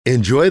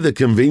Enjoy the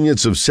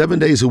convenience of 7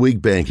 days a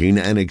week banking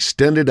and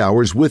extended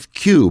hours with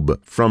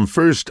Cube from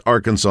First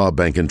Arkansas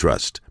Bank and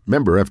Trust.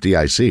 Member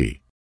FDIC.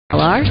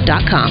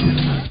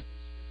 LR.com.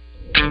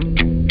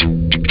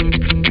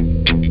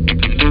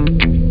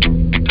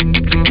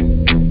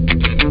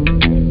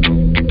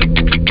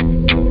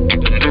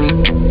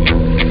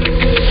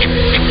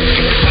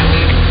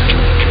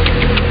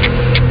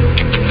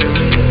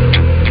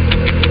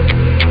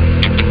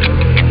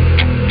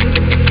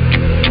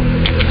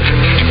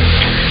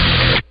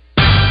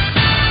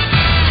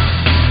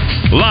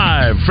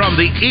 From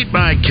the Eat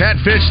My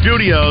Catfish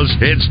studios,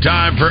 it's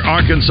time for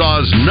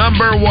Arkansas's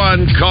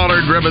 #1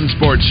 caller-driven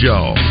sports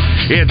show.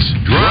 It's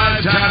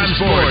Drive Time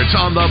Sports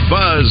on the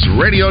Buzz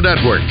Radio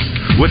Network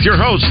with your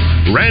hosts,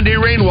 Randy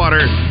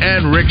Rainwater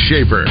and Rick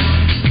Shaeffer.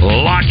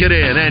 Lock it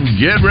in and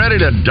get ready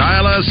to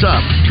dial us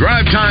up.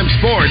 Drive Time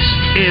Sports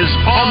is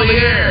on the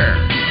air.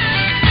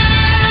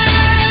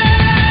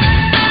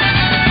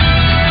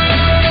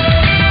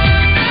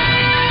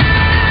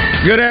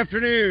 Good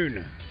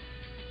afternoon.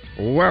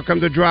 Welcome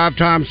to Drive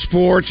Time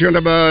Sports here on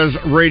the Buzz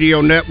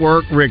Radio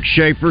Network. Rick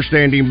Shaeffer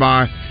standing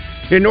by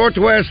in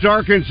Northwest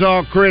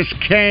Arkansas. Chris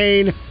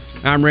Kane.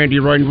 I'm Randy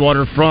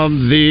Rainwater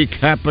from the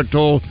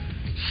capital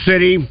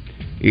city.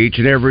 Each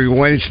and every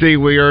Wednesday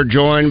we are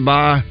joined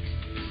by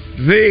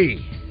the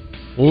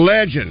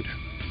legend,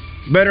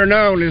 better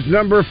known as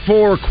number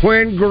 4,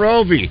 Quinn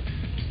Grovey,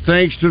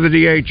 thanks to the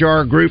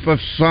DHR group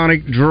of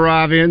Sonic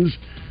Drive-Ins.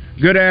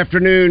 Good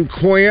afternoon,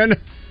 Quinn.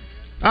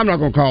 I'm not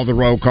going to call the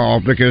roll call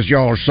because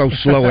y'all are so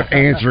slow at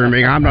answering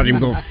me. I'm not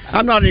even going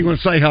to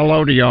say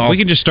hello to y'all. We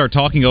can just start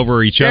talking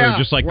over each other,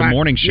 just like the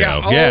morning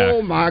show. Yeah.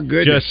 Oh my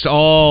goodness! Just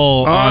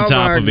all on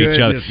top of each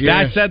other.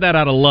 Yes. I said that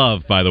out of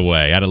love, by the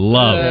way. Out of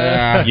love.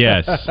 Yeah.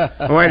 Yes.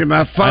 Wait a minute,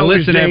 my phone. I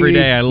listen every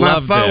day. I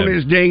love my phone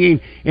is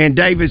dinging, and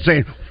David's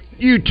saying,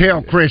 "You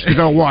tell Chris to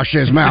go wash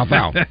his mouth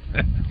out."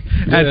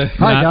 Hi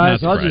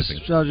guys. I'll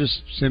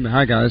just say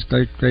hi guys.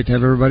 Great to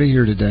have everybody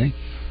here today.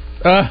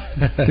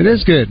 It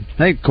is good.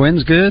 Hey,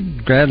 Quinn's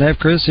good. Glad to have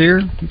Chris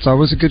here. It's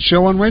always a good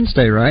show on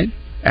Wednesday, right?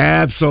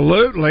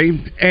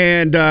 Absolutely.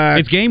 And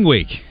it's game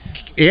week.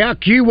 Yeah,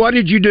 Q. What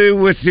did you do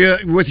with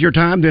your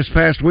time this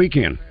past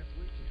weekend?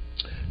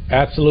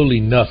 Absolutely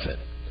nothing.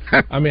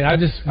 I mean, I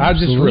just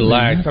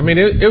relaxed. I mean,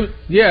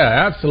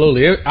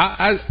 absolutely.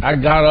 I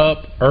got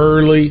up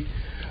early.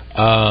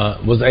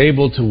 Was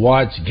able to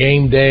watch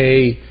game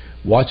day.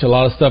 Watch a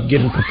lot of stuff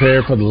getting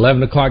prepared for the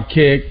 11 o'clock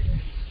kick.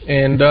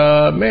 And,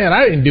 man,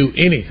 I didn't do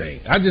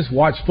anything. I just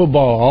watched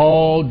football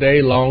all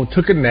day long,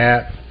 took a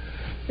nap.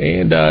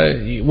 And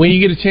when you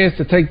get a chance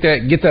to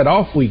get that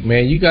off week,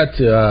 man, you got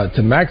to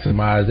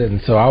maximize it.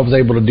 And so I was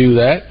able to do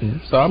that,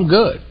 and so I'm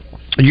good.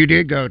 You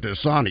did go to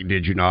Sonic,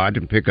 did you not,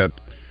 and pick up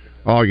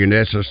all your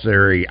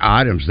necessary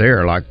items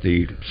there, like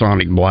the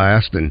Sonic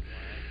Blast and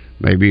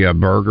maybe a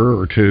burger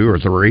or 2 or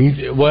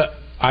 3? Well,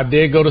 I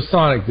did go to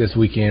Sonic this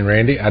weekend,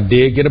 Randy. I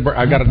did get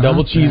I got a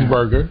double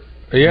cheeseburger.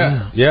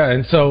 Yeah,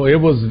 and so it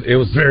was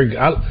very good.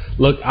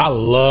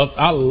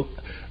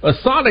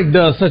 Sonic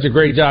does such a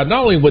great job,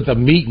 not only with the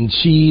meat and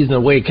cheese and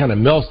the way it kind of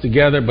melts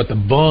together, but the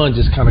bun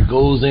just kind of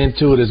goes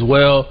into it as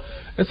well.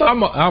 And so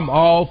I'm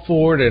all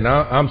for it, and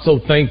I'm so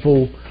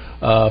thankful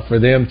for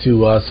them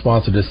to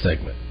sponsor this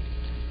segment.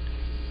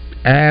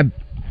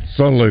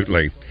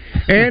 Absolutely.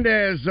 And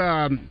as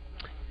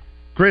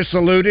Chris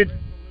alluded,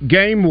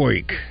 game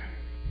week.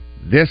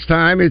 This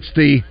time it's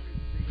the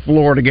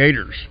Florida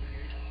Gators.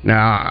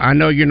 Now, I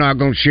know you're not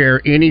going to share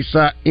any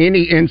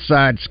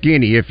inside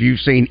skinny if you've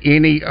seen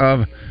any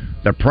of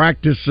the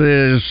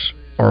practices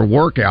or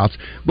workouts,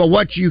 but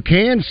what you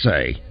can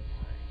say,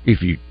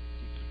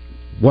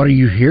 what are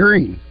you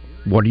hearing?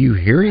 What are you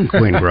hearing,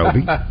 Quinn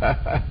Grovey?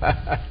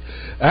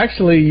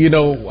 Actually,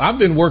 I've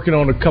been working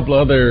on a couple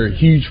of other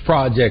huge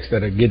projects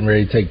that are getting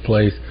ready to take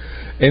place,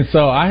 and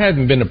so I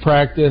hadn't been to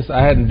practice.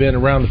 I hadn't been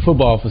around the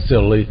football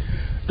facility.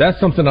 That's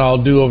something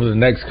I'll do over the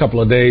next couple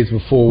of days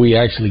before we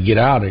actually get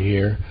out of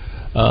here.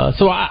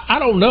 So I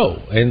don't know.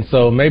 And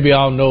so maybe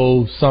I'll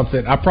know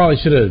something. I probably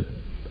should have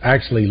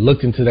actually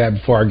looked into that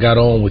before I got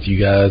on with you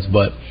guys.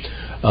 But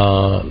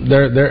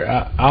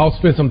I'll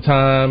spend some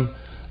time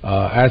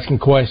asking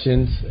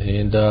questions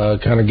and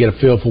kind of get a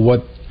feel for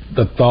what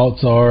the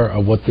thoughts are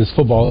of what this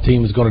football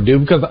team is going to do.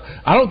 Because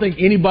I don't think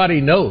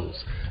anybody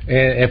knows.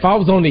 And if I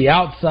was on the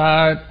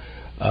outside,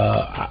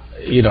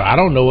 I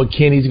don't know what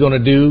Kenny's going to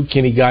do.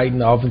 Kenny Guyton,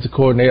 the offensive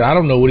coordinator, I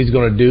don't know what he's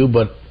going to do,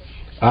 but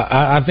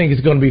I think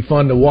it's going to be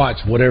fun to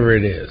watch, whatever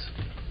it is.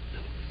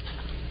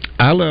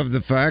 I love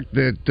the fact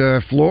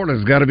that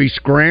Florida's got to be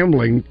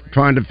scrambling,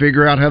 trying to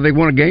figure out how they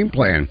want a game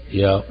plan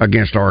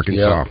against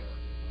Arkansas.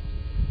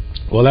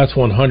 Well, that's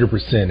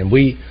 100%.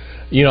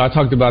 And I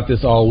talked about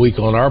this all week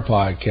on our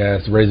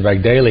podcast,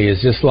 Razorback Daily.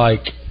 It's just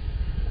like,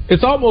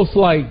 it's almost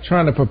like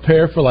trying to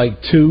prepare for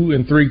like 2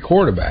 and 3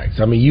 quarterbacks.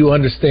 I mean, you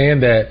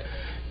understand that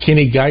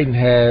Kenny Guyton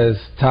has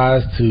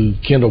ties to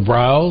Kendall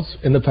Browse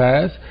in the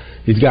past.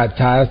 He's got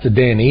ties to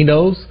Dan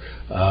Enos.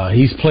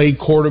 He's played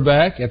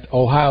quarterback at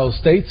Ohio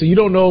State, so you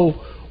don't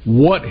know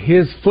what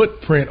his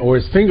footprint or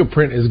his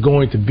fingerprint is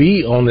going to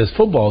be on this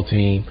football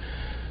team.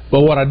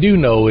 But what I do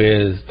know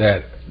is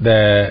that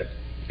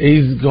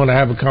he's going to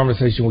have a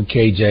conversation with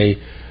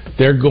KJ.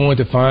 They're going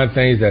to find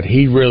things that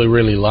he really,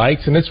 really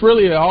likes. And it's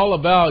really all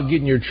about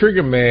getting your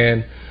trigger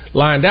man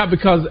lined out,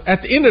 because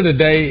at the end of the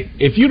day,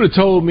 if you'd have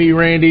told me,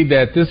 Randy,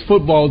 that this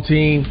football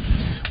team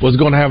was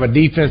going to have a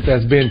defense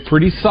that's been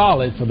pretty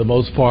solid for the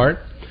most part,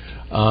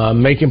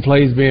 making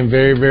plays, being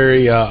very,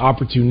 very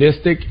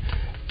opportunistic,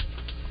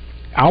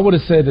 I would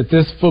have said that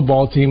this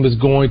football team is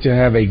going to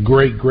have a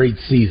great, great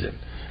season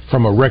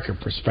from a record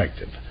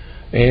perspective.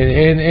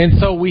 And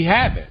so we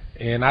have it.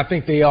 And I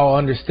think they all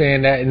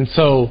understand that. And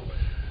so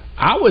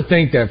I would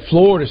think that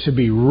Florida should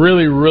be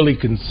really, really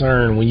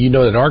concerned when you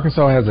know that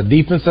Arkansas has a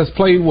defense that's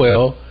played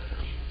well,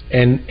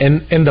 and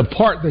the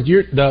part that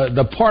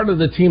the part of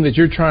the team that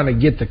you're trying to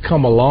get to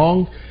come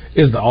along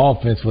is the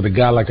offense with a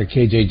guy like a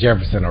KJ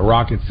Jefferson, a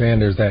Rocket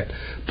Sanders that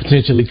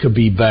potentially could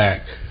be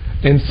back.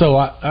 And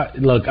so,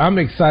 look, I'm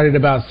excited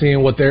about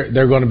seeing what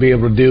they're going to be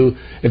able to do.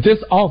 If this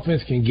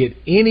offense can get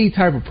any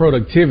type of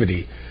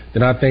productivity,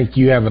 then I think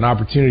you have an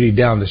opportunity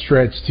down the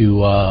stretch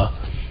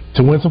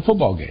to win some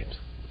football games.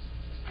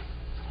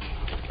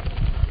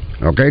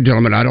 Okay,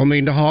 gentlemen, I don't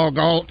mean to hog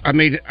all. I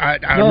mean, I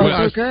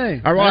realize,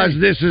 okay. I realize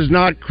this is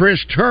not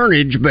Chris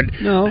Turnage, but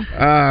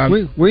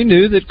no, we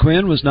knew that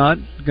Quinn was not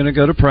going to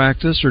go to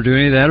practice or do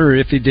any of that, or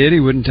if he did, he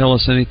wouldn't tell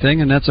us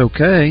anything, and that's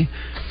okay.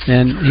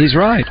 And he's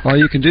right. All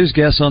you can do is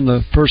guess on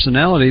the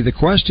personality. The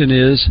question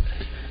is,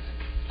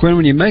 Quinn,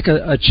 when you make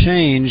a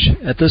change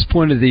at this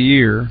point of the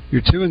year,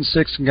 you're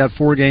 2-6 and got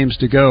 4 games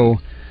to go.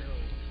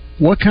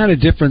 What kind of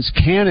difference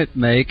can it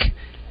make?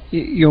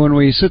 You know, when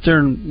we sit there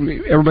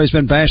and everybody's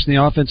been bashing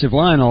the offensive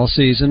line all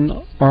season,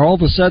 are all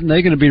of a sudden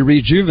they going to be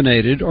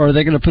rejuvenated, or are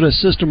they going to put a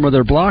system where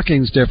their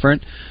blocking's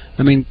different?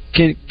 I mean,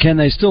 can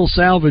they still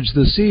salvage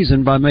the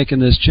season by making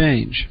this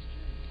change?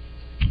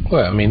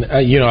 Well, I mean,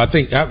 I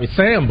think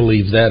Sam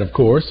believes that, of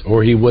course,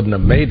 or he wouldn't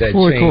have made that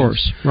change. Of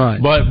course,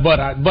 right.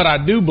 But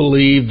I do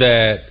believe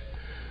that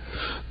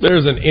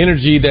there's an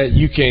energy that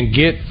you can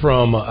get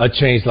from a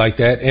change like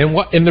that,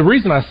 and the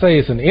reason I say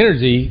it's an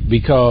energy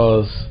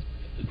because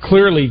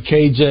clearly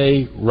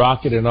KJ,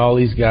 Rocket, and all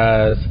these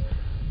guys,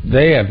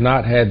 they have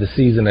not had the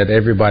season that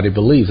everybody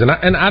believes. And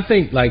I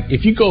think, like,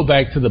 if you go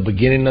back to the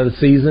beginning of the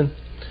season,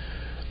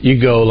 you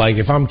go, like,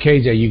 if I'm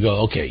KJ, you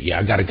go, okay, yeah,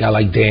 I got a guy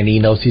like Dan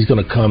Enos. He's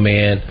going to come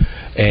in,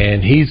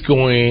 and he's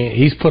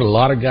put a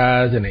lot of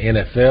guys in the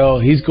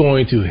NFL. He's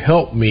going to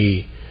help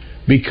me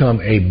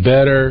become a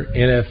better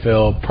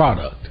NFL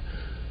product.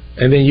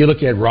 And then you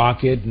look at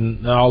Rocket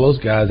and all those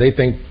guys, they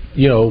think,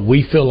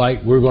 we feel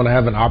like we're going to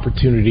have an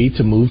opportunity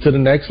to move to the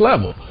next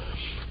level.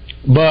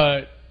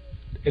 But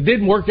it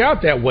didn't work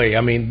out that way.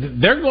 I mean,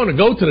 they're going to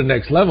go to the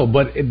next level,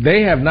 but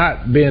they have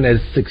not been as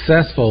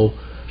successful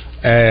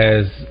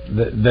as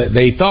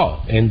they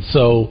thought. And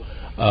so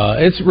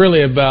it's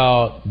really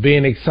about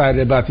being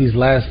excited about these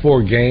last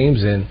 4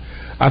 games. And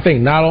I think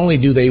not only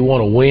do they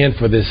want to win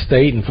for this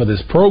state and for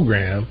this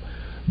program,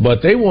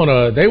 but they want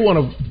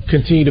to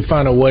continue to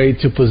find a way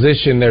to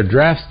position their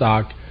draft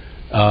stock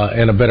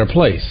in a better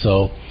place.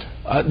 So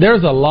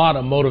there's a lot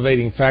of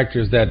motivating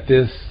factors that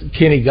this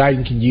Kenny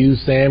Guyton can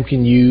use, Sam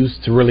can use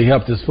to really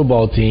help this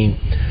football team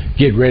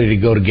get ready to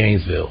go to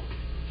Gainesville.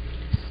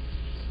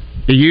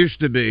 it used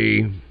to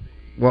be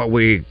what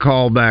we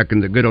called back in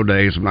the good old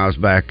days when I was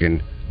back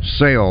in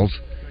sales,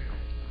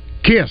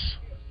 KISS.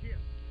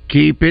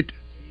 Keep it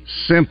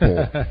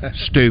simple,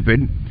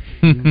 stupid.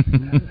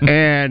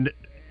 And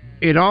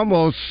it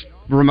almost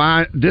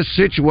this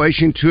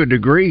situation to a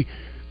degree,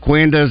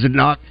 Quinn, does it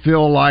not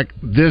feel like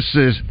this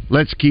is,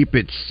 let's keep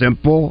it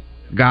simple,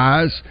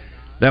 guys?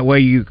 That way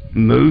you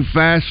move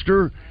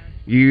faster.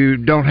 You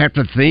don't have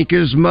to think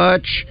as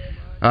much.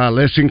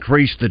 Let's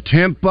increase the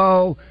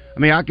tempo. I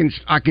mean,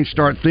 I can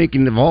start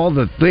thinking of all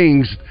the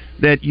things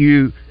that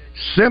you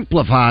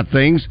simplify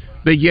things,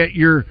 but yet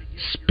you're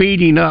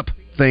speeding up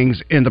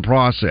things in the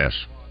process.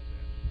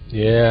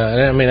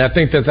 Yeah, I mean, I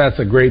think that's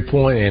a great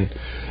point, and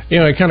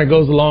it kind of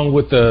goes along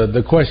with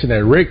the question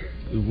that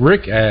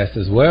Rick asked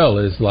as well.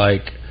 Is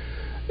like,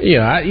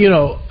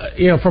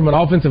 from an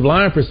offensive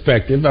line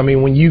perspective, I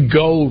mean, when you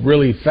go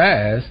really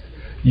fast,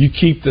 you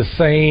keep the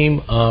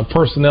same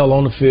personnel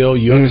on the field.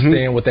 You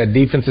understand what that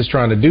defense is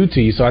trying to do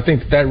to you. So I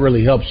think that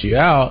really helps you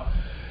out.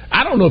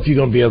 I don't know if you're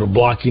going to be able to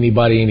block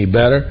anybody any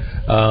better.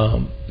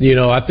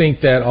 I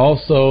think that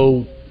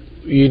also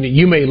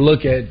you may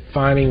look at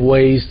finding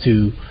ways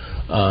to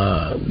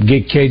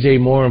get KJ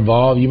more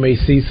involved. You may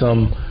see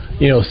some,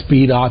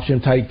 speed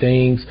option type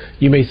things.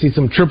 You may see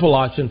some triple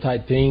option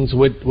type things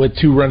with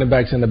two running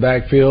backs in the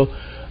backfield.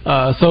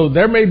 So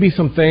there may be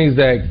some things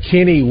that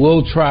Kenny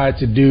will try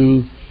to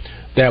do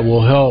that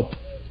will help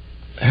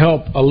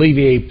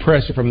alleviate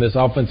pressure from this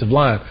offensive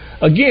line.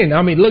 Again,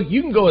 I mean, look,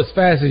 you can go as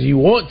fast as you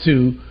want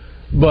to,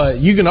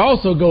 but you can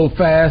also go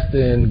fast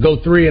and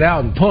go 3 and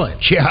out and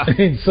punch. Yeah.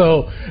 And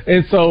so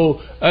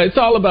it's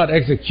all about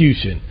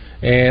execution.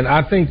 And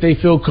I think they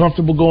feel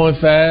comfortable going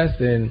fast.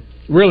 And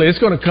really it's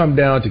going to come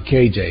down to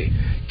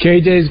KJ.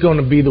 KJ is going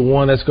to be the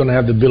one that's going to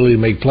have the ability to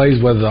make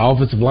plays, whether the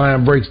offensive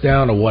line breaks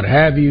down or what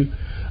have you.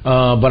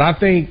 But I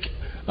think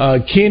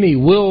Kenny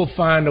will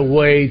find a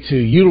way to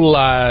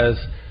utilize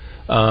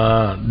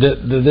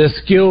this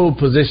skilled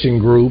position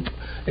group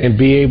and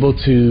be able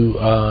to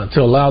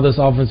allow this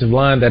offensive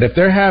line that if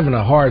they're having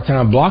a hard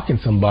time blocking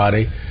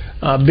somebody,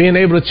 being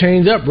able to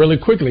change up really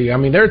quickly. I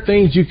mean, there are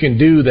things you can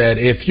do that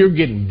if you're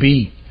getting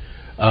beat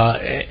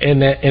in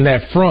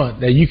that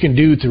front that you can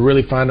do to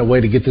really find a way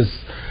to get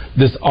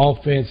this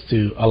offense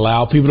to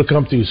allow people to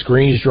come through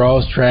screens,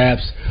 draws,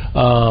 traps,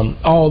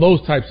 all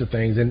those types of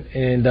things.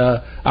 And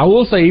I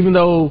will say, even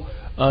though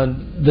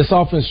this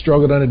offense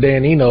struggled under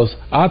Dan Enos,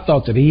 I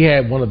thought that he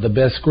had one of the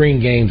best screen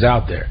games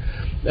out there.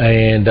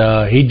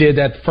 And he did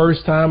that the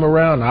first time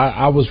around.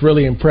 I was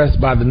really impressed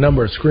by the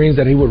number of screens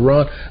that he would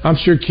run. I'm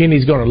sure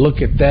Kenny's going to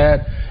look at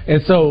that.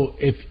 And so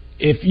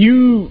if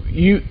you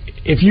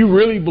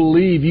really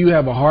believe you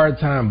have a hard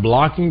time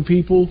blocking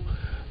people,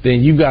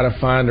 then you've got to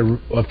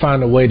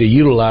find a way to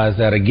utilize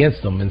that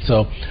against them. And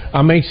so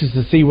I'm anxious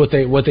to see what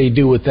they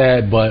do with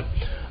that. But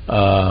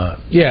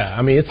yeah,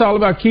 I mean, it's all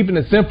about keeping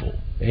it simple.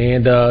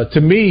 And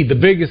to me, the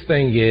biggest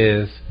thing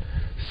is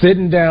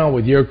sitting down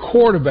with your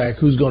quarterback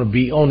who's going to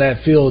be on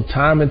that field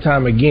time and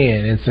time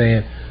again and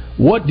saying,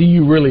 what do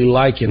you really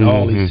like in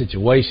all these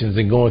situations,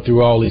 and going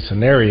through all these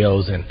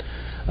scenarios. And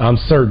I'm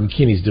certain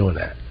Kenny's doing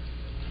that.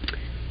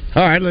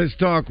 All right, let's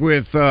talk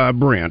with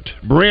Brent.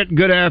 Brent,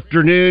 good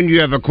afternoon. You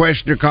have a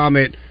question or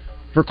comment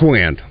for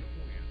Quinn?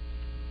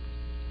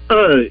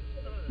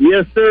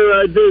 Yes,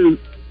 sir, I do.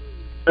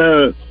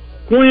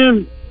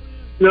 Quinn,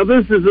 now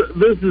this is a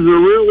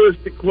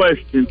realistic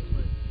question.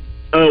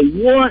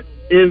 What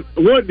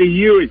do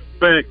you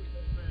expect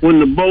when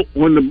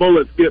the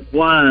bullets get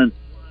flying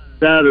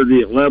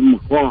Saturday at 11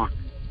 o'clock?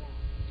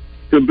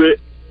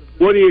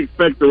 What do you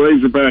expect the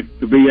Razorbacks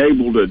to be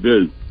able to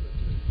do?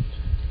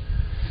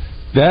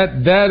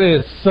 That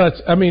is such.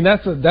 I mean,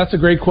 that's a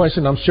great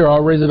question. I'm sure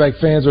all Razorback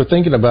fans are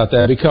thinking about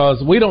that,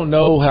 because we don't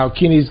know how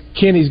Kenny's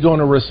going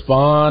to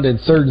respond in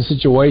certain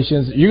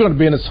situations. You're going to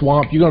be in a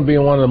swamp. You're going to be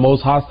in one of the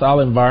most hostile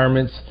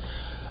environments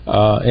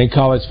in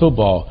college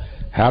football.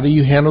 How do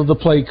you handle the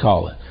play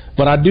calling?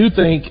 But I do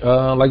think,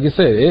 like you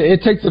said,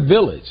 it takes a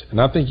village,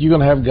 and I think you're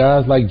going to have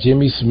guys like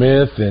Jimmy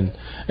Smith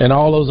and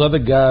all those other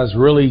guys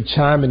really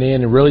chiming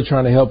in and really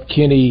trying to help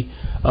Kenny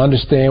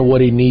understand what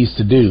he needs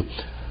to do.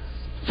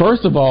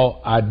 First of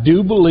all, I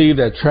do believe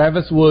that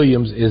Travis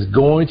Williams is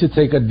going to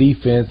take a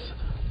defense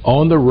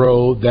on the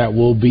road that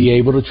will be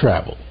able to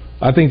travel.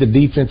 I think the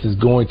defense is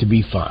going to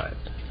be fine.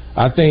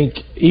 I think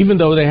even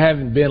though they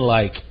haven't been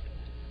like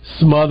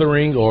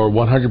smothering or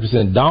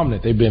 100%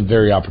 dominant, they've been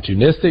very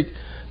opportunistic.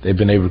 They've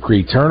been able to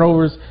create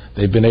turnovers.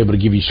 They've been able to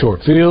give you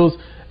short fields,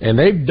 and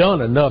they've done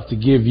enough to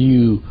give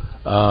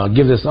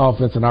this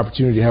offense an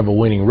opportunity to have a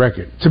winning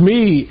record. To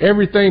me,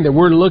 everything that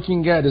we're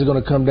looking at is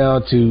going to come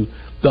down to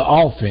the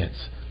offense.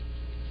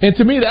 And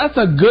to me, that's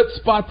a good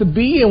spot to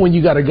be in when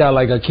you got a guy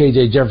like a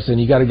KJ Jefferson,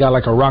 you got a guy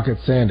like a Rocket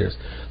Sanders.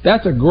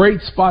 That's a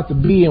great spot to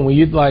be in when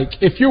you're like,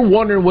 if you're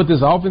wondering what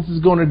this offense is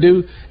going to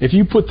do, if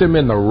you put them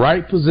in the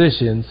right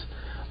positions,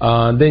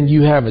 then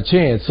you have a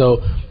chance.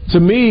 So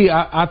to me,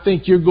 I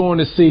think you're going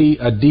to see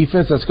a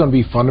defense that's going to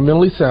be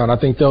fundamentally sound. I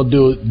think they'll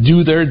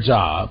do their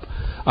job.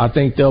 I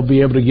think they'll be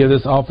able to give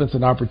this offense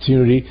an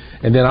opportunity.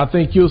 And then I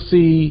think you'll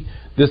see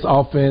this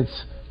offense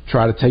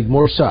try to take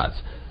more shots.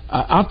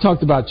 I've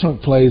talked about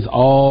chunk plays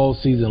all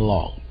season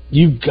long.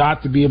 You've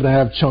got to be able to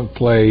have chunk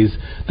plays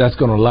that's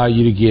going to allow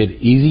you to get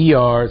easy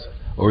yards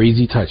or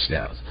easy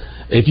touchdowns.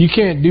 If you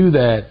can't do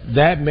that,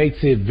 that makes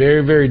it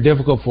very, very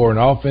difficult for an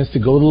offense to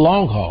go the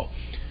long haul.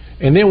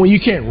 And then when you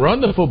can't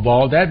run the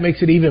football, that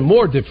makes it even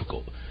more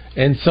difficult.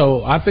 And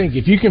so I think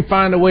if you can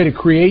find a way to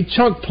create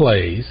chunk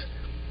plays,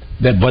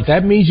 but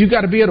that means you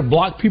got to be able to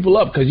block people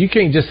up, because you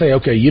can't just say,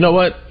 okay, you know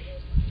what?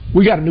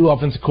 We got a new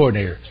offensive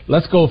coordinator.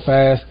 Let's go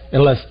fast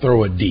and let's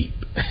throw it deep.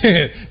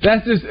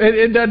 That's just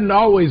it doesn't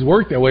always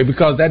work that way,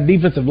 because that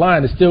defensive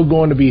line is still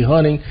going to be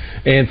hunting,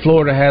 and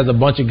Florida has a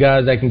bunch of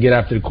guys that can get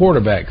after the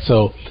quarterback.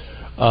 So,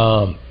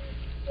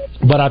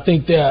 but I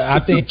think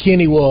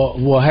Kenny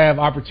will have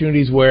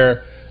opportunities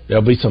where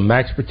there'll be some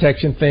max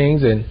protection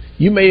things, and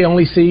you may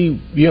only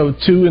see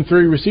 2 and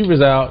 3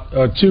 receivers out,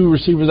 or 2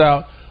 receivers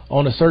out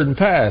on a certain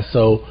pass.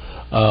 So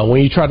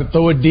when you try to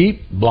throw it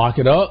deep, block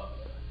it up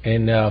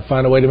and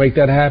find a way to make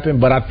that happen.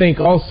 But I think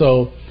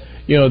also,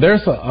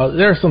 there's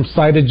some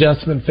sight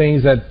adjustment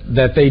things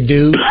that they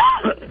do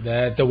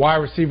that the wide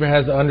receiver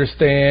has to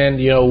understand.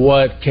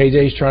 What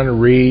KJ's trying to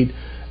read.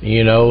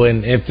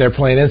 And if they're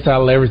playing inside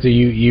leverage, do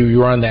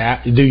you run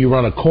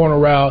a corner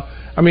route?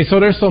 I mean, so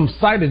there's some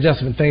sight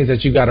adjustment things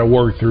that you got to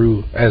work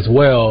through as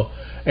well.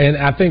 And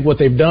I think what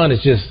they've done is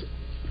just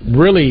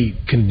really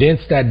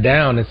condensed that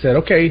down and said,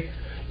 okay,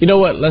 you know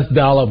what? Let's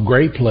dial up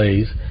great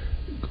plays.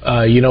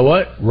 You know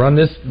what? Run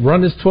this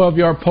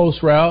 12-yard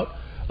post route.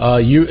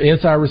 You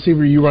inside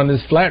receiver, you run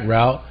this flat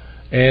route,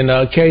 and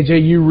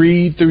KJ, you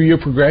read through your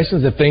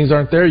progressions. If things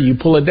aren't there, you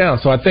pull it down.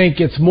 So I think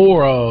it's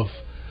more of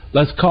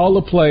let's call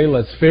the play,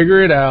 let's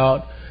figure it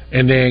out,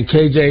 and then,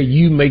 KJ,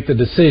 you make the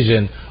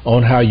decision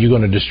on how you're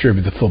going to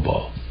distribute the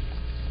football.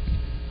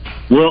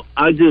 Well,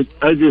 I just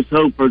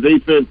hope our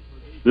defense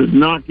does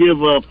not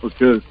give up,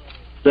 because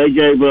they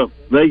gave up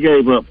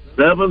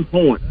 7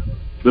 points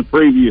the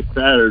previous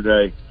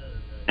Saturday,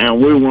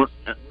 and we weren't.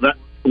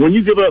 When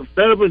you give up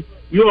 7,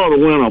 you ought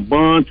to win a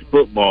bunch of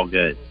football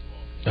games.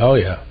 Oh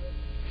yeah.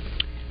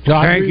 No,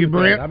 thank you,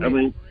 Brent. I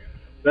mean,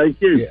 thank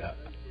you.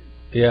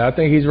 Yeah, I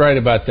think he's right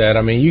about that.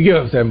 I mean, you give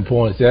up 7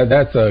 points.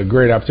 That's a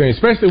great opportunity,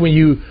 especially when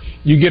you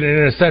get an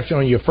interception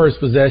on your first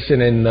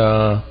possession, and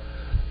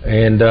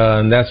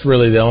that's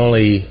really the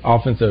only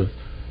offensive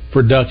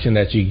production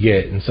that you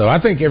get. And so I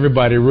think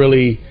everybody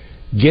really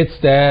gets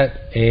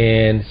that,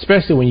 and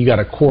especially when you got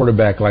a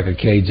quarterback like a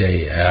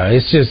KJ.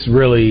 It's just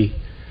really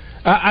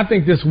 – I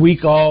think this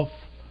week off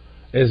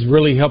has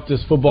really helped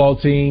this football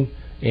team,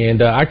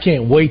 and I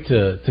can't wait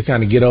to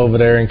kind of get over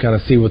there and kind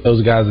of see what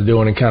those guys are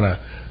doing and kind of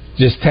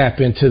just tap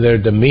into their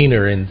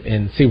demeanor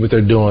and see what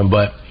they're doing.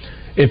 But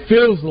it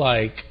feels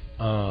like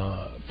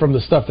from the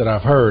stuff that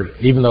I've heard,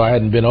 even though I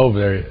hadn't been over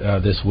there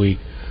this week,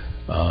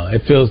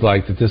 it feels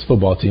like that this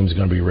football team is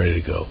going to be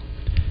ready to go.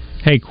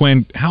 Hey,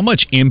 Quinn, how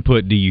much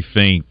input do you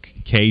think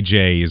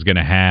KJ is going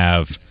to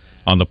have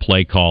on the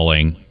play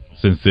calling,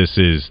 since this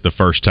is the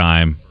first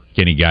time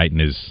Kenny Guyton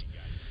has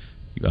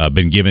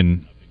been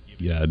given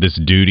this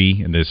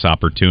duty and this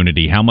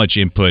opportunity? How much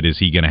input is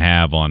he going to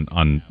have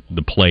on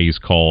the plays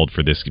called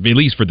for this, at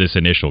least for this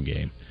initial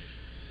game?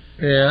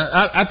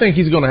 Yeah, I think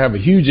he's going to have a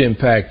huge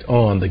impact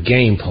on the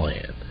game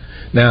plan.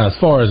 Now, as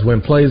far as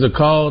when plays are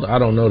called, I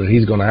don't know that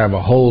he's going to have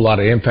a whole lot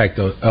of impact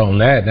on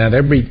that. Now,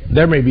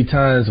 there may be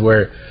times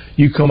where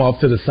you come off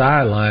to the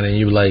sideline and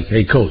you're like,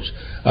 hey, Coach,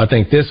 I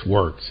think this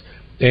works.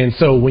 And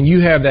so when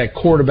you have that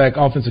quarterback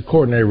offensive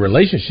coordinator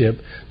relationship,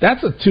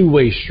 that's a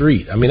two-way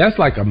street. I mean, that's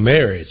like a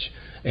marriage.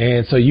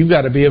 And so you've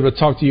got to be able to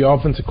talk to your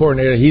offensive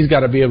coordinator. He's got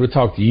to be able to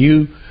talk to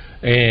you.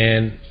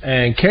 And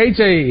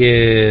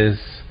KJ is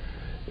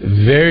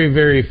very,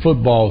 very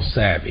football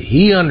savvy.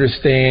 He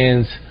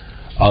understands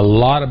a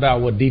lot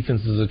about what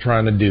defenses are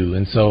trying to do.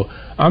 And so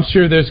I'm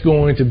sure there's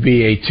going to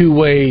be a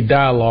two-way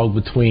dialogue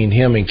between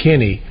him and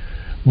Kenny.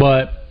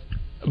 But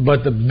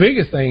the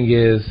biggest thing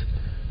is,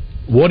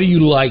 what do you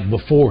like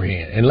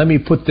beforehand? And let me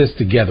put this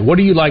together. What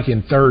do you like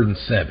in 3rd and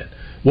 7?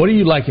 What do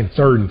you like in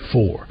 3rd and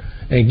 4?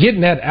 And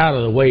getting that out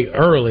of the way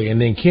early, and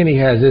then Kenny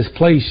has his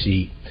play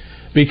sheet.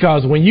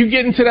 Because when you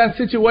get into that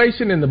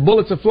situation and the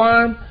bullets are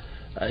flying,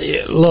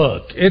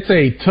 look, it's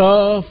a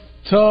tough,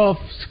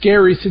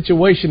 scary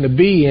situation to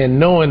be in,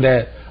 knowing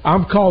that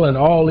I'm calling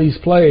all these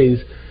plays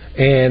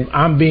and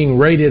I'm being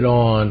rated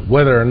on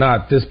whether or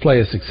not this play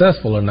is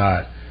successful or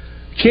not.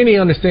 Kenny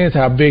understands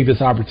how big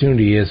this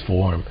opportunity is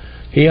for him.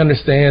 He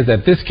understands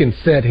that this can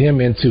set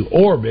him into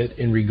orbit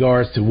in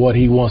regards to what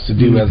he wants to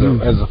do as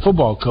a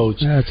football coach.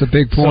 Yeah, that's a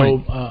big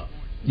point. So,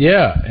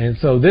 and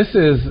so this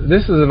is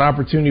an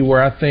opportunity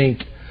where I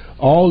think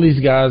all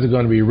these guys are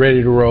going to be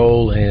ready to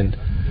roll. And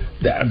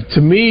to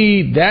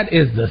me, that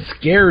is the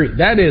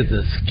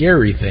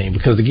scary thing,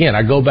 because again,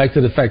 I go back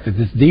to the fact that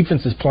this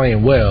defense is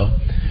playing well,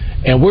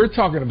 and we're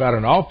talking about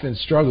an offense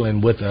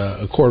struggling with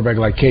a quarterback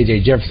like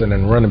KJ Jefferson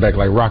and a running back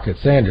like Rocket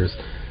Sanders.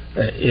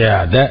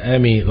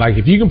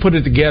 If you can put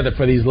it together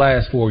for these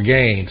last 4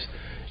 games,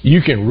 you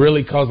can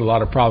really cause a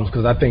lot of problems,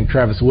 because I think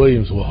Travis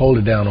Williams will hold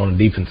it down on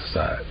the defensive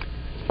side.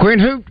 Quinn,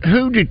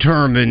 who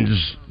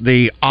determines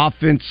the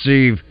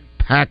offensive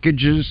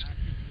packages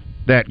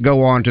that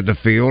go onto the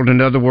field? In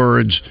other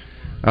words,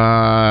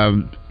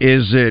 was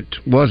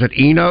it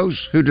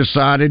Enos who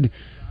decided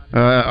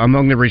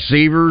among the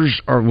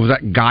receivers, or was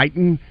that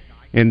Guyton?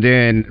 And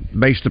then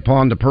based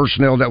upon the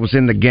personnel that was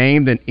in the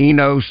game, then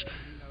Enos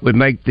would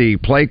make the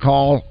play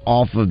call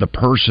off of the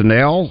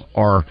personnel,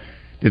 or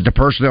did the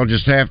personnel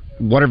just have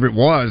whatever it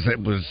was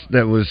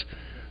that was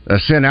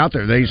sent out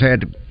there? They just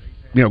had to,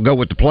 go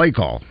with the play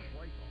call.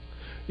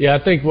 Yeah,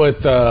 I think with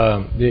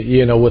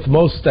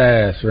most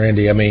staffs,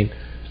 Randy, I mean,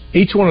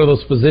 each one of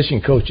those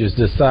position coaches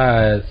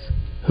decides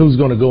who's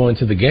going to go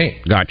into the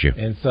game. Gotcha.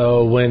 And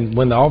so when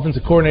the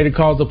offensive coordinator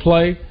calls a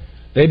play,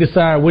 they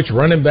decide which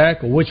running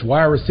back or which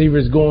wide receiver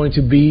is going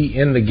to be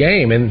in the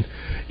game. And,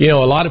 a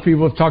lot of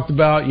people have talked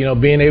about,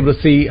 being able to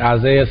see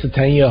Isaiah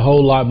Satania a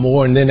whole lot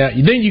more. And then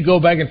you go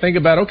back and think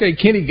about, okay,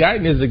 Kenny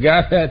Guyton is the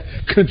guy that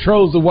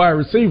controls the wide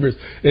receivers.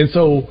 And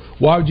so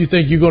why would you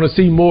think you're going to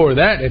see more of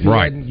that if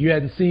you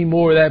hadn't seen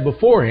more of that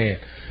beforehand?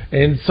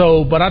 And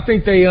so, but I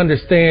think they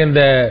understand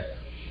that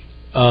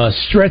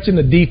stretching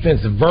the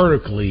defense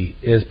vertically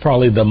is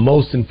probably the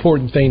most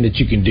important thing that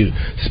you can do,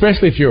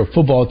 especially if you're a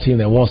football team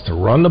that wants to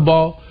run the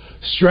ball.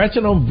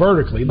 Stretching them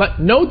vertically. But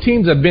no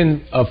teams have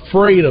been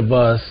afraid of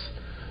us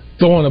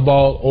throwing the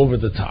ball over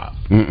the top.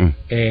 And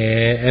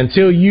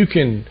until you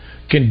can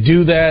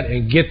do that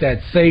and get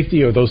that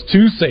safety or those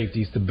 2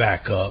 safeties to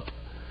back up,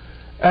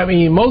 I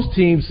mean, most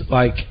teams,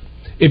 like,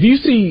 if you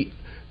see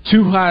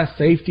 2 high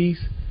safeties,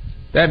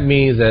 that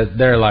means that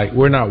they're like,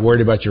 we're not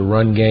worried about your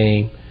run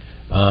game.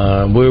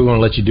 We're going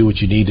to let you do what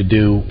you need to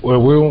do. We're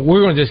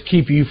going to just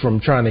keep you from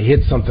trying to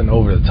hit something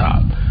over the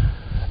top.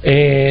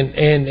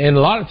 And a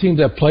lot of teams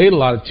have played a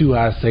lot of too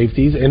high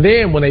safeties, and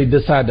then when they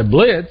decide to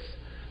blitz,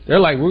 they're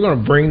like, we're going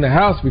to bring the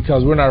house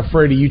because we're not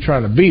afraid of you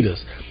trying to beat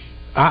us.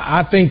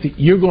 I think that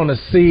you're going to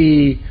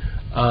see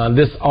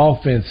this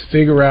offense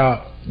figure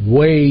out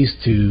ways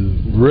to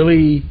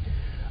really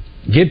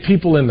get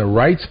people in the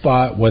right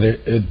spot, whether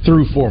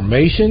through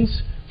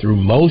formations, through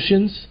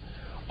motions,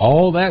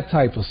 all that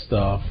type of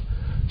stuff,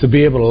 to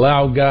be able to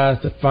allow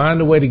guys to find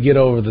a way to get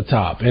over the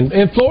top. And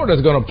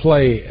Florida's going to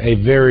play a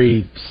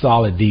very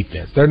solid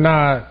defense. They're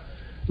not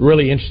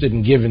really interested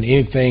in giving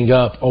anything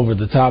up over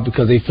the top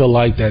because they feel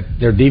like that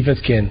their defense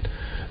can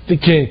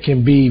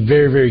be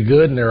very, very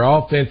good, and their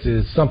offense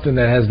is something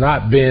that has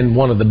not been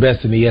one of the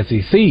best in the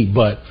SEC.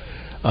 But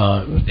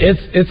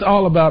it's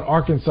all about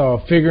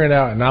Arkansas figuring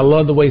out, and I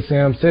love the way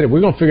Sam said it,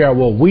 we're going to figure out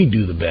what we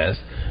do the best,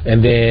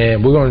 and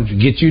then we're going to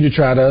get you to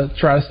try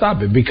to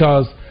stop it.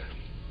 Because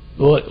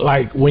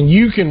like when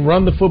you can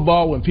run the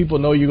football when people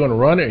know you're going to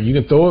run it, and you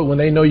can throw it when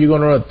they know you're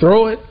going to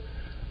throw it,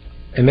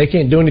 and they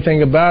can't do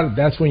anything about it,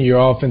 that's when your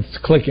offense is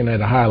clicking at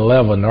a high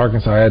level, and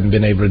Arkansas hasn't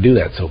been able to do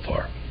that so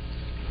far.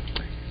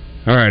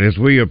 All right, as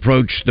we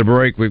approach the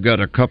break, we've got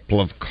a couple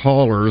of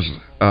callers.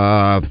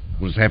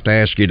 We'll have to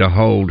ask you to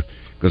hold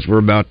because we're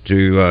about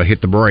to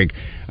hit the break.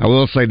 I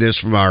will say this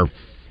from our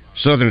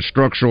Southern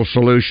Structural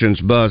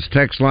Solutions Buzz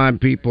text line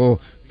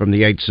people from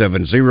the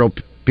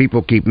 870.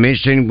 People keep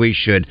mentioning we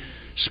should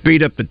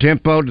speed up the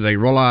tempo. Do they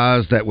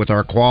realize that with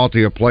our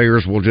quality of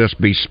players, we'll just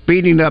be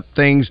speeding up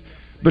things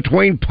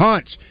between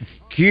punts?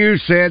 Q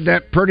said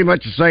that pretty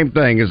much the same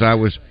thing as I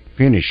was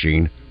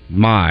finishing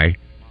my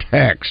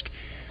text.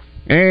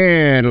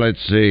 And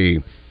let's see.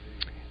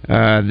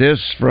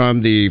 This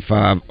from the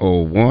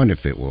 501,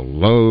 if it will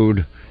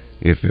load.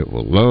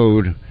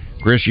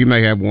 Chris, you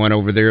may have one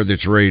over there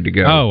that's ready to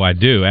go. Oh, I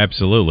do,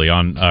 absolutely.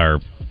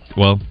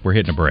 We're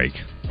hitting a break.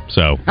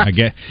 So I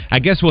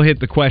guess we'll hit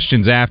the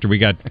questions after. We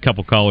got a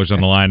couple callers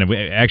on the line. And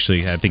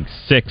I think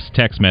 6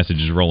 text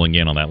messages rolling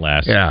in on that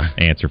last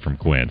answer from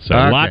Quinn. So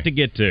a lot to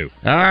get to.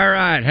 All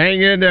right,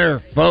 hang in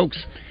there, folks.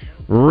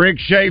 Rick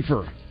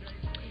Shaeffer,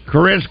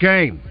 Chris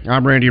Kane.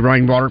 I'm Randy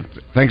Rainwater.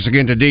 Thanks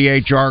again to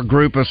DHR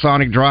Group of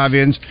Sonic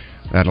Drive-Ins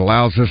that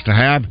allows us to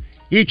have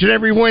each and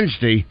every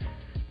Wednesday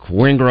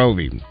Quinn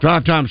Grovey.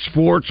 Drive Time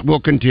Sports will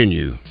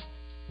continue.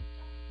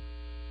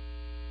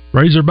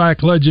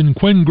 Razorback legend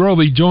Quinn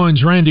Grovey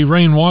joins Randy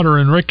Rainwater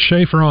and Rick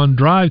Shaeffer on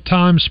Drive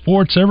Time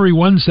Sports every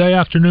Wednesday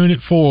afternoon at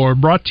 4.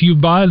 Brought to you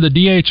by the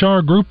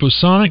DHR Group of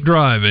Sonic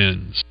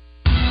Drive-Ins.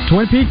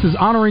 Twin Peaks is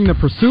honoring the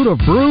pursuit of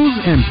brews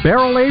and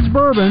barrel-aged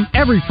bourbon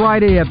every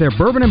Friday at their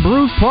Bourbon and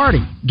Brews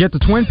party. Get to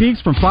Twin Peaks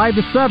from 5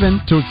 to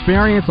 7 to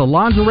experience a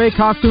lingerie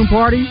costume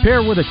party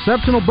paired with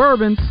exceptional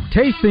bourbons,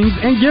 tastings,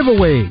 and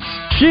giveaways.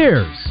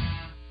 Cheers!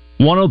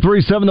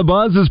 103.7 The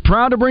Buzz is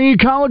proud to bring you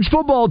college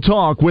football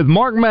talk with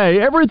Mark May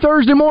every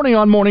Thursday morning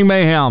on Morning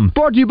Mayhem.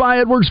 Brought to you by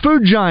Edwards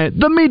Food Giant,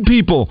 The Meat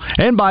People,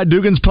 and by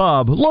Dugan's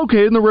Pub,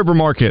 located in the River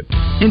Market.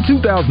 In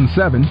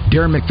 2007,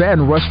 Darren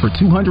McFadden rushed for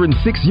 206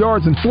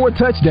 yards and 4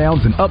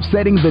 touchdowns and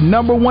upsetting the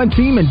 #1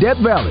 team in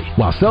Death Valley.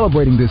 While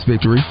celebrating this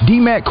victory,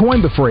 D-Mac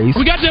coined the phrase,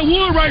 "We got that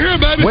wood right here,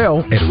 baby."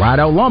 Well, at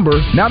Rideout Lumber,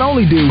 not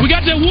only do we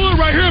got that wood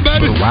right here,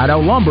 baby, but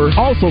Rideout Lumber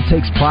also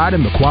takes pride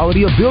in the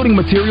quality of building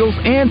materials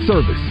and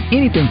service.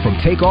 Anything from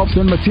takeoffs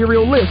and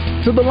material lists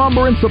to the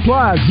lumber and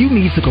supplies you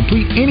need to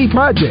complete any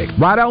project,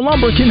 Rideout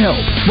Lumber can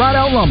help.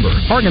 Rideout Lumber,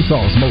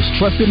 Arkansas's most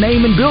trusted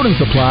name in building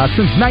supplies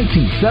since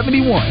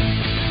 1971.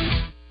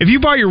 If you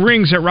buy your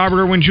rings at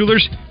Robert Irwin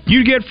Jewelers,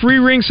 you get free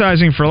ring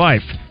sizing for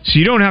life, so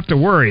you don't have to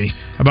worry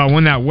about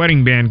when that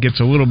wedding band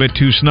gets a little bit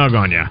too snug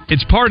on you.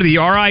 It's part of the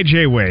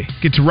RIJ way.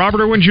 Get to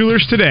Robert Irwin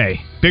Jewelers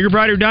today. Bigger,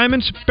 brighter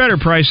diamonds, better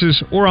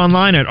prices, or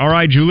online at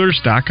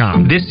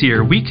rijewelers.com. This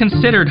year, we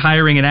considered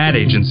hiring an ad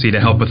agency to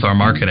help with our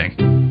marketing.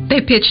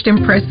 They pitched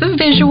impressive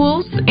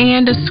visuals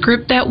and a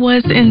script that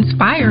was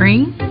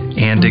inspiring.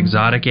 And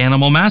exotic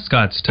animal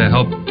mascots to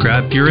help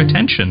grab your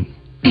attention.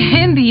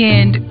 In the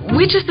end,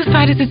 we just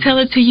decided to tell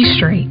it to you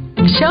straight.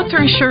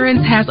 Shelter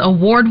Insurance has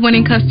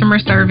award-winning customer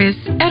service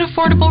at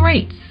affordable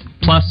rates.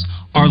 Plus,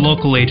 our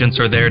local agents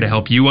are there to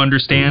help you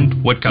understand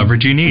what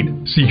coverage you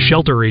need. See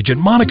Shelter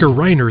Agent Monica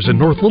Reiners in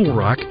North Little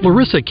Rock,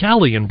 Larissa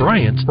Callie in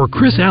Bryant, or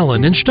Chris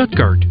Allen in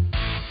Stuttgart.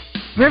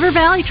 River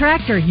Valley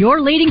Tractor,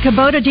 your leading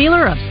Kubota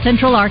dealer of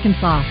Central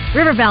Arkansas.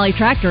 River Valley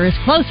Tractor is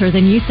closer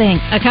than you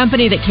think. A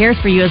company that cares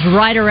for you is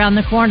right around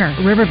the corner.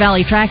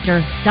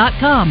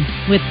 RiverValleyTractor.com.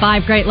 With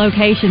 5 great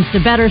locations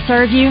to better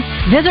serve you,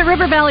 visit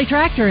River Valley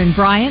Tractor in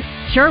Bryant,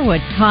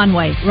 Sherwood,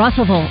 Conway,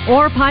 Russellville,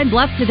 or Pine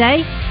Bluff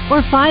today,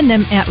 or find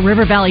them at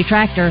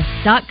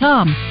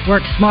RiverValleyTractor.com.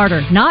 Work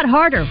smarter, not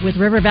harder with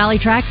River Valley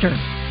Tractor.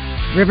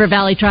 River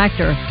Valley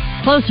Tractor,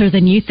 closer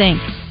than you think.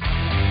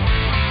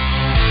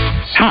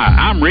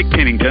 Hi, I'm Rick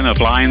Pennington of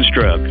Lions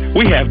Drug.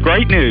 We have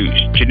great news.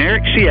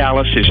 Generic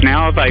Cialis is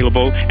now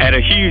available at a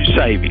huge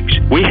savings.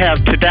 We have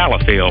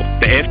Tadalafil,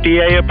 the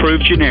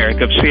FDA-approved generic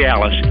of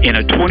Cialis, in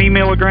a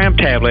 20-milligram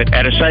tablet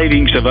at a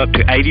savings of up to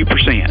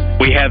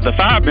 80%. We have the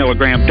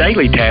 5-milligram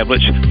daily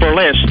tablets for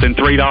less than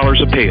 $3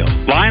 a pill.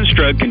 Lions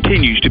Drug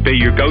continues to be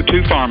your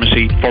go-to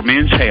pharmacy for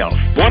men's health.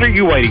 What are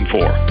you waiting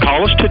for?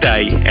 Call us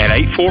today at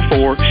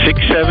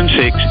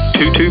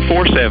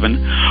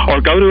 844-676-2247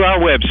 or go to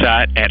our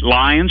website at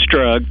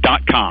lionsdrug.com.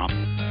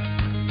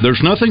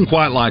 There's nothing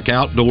quite like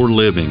outdoor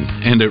living,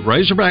 and at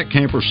Razorback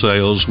Camper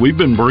Sales, we've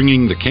been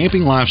bringing the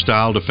camping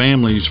lifestyle to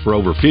families for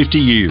over 50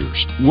 years.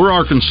 We're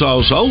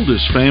Arkansas's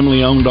oldest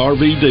family-owned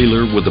RV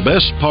dealer with the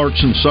best parts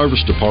and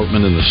service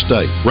department in the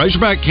state.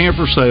 Razorback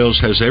Camper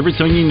Sales has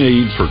everything you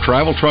need for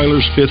travel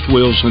trailers, fifth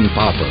wheels, and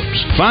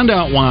pop-ups. Find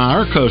out why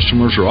our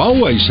customers are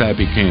always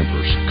happy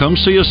campers. Come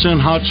see us in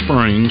Hot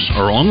Springs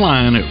or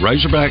online at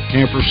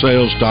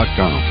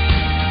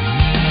razorbackcampersales.com.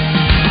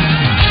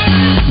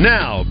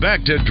 Now,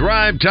 back to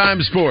Drive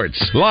Time Sports,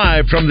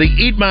 live from the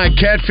Eat My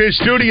Catfish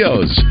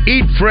studios.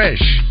 Eat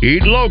fresh,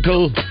 eat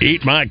local,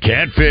 eat my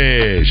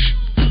catfish.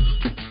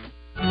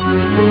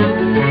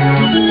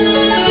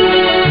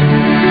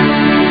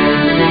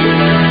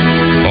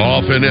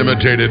 Often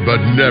imitated but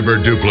never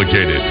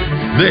duplicated.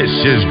 This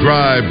is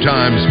Drive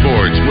Time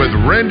Sports with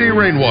Randy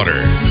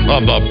Rainwater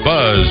on the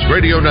Buzz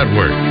Radio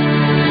Network.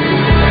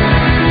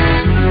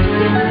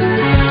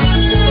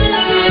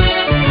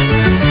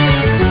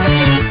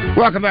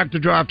 Welcome back to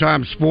Drive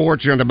Time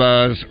Sports on the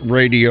Buzz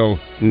Radio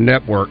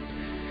Network.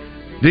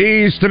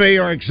 These, to me,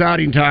 are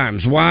exciting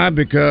times. Why?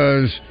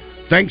 Because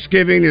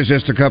Thanksgiving is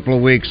just a couple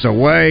of weeks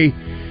away,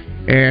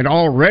 and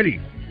already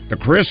the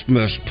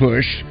Christmas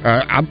push,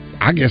 I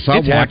guess I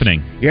watched... It's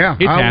happening. Yeah.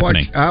 It's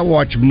happening. I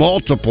watched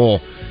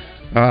multiple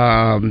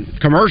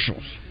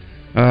commercials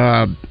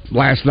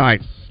last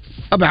night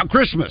about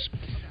Christmas.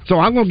 So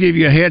I'm going to give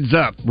you a heads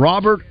up.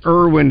 Robert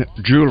Irwin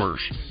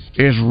Jewelers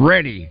is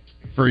ready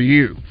for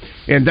you,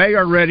 and they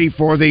are ready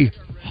for the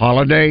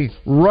holiday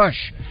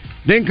rush.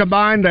 Then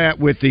combine that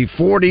with the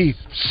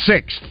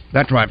 46th,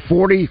 that's right,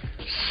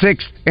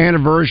 46th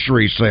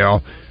anniversary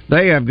sale.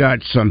 They have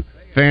got some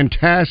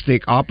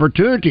fantastic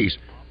opportunities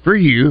for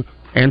you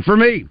and for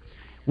me.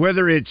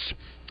 Whether it's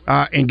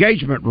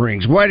engagement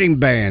rings, wedding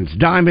bands,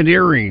 diamond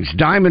earrings,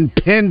 diamond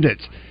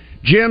pendants,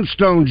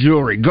 gemstone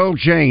jewelry, gold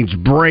chains,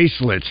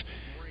 bracelets.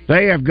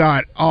 They have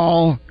got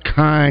all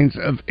kinds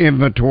of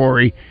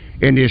inventory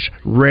and is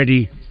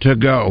ready to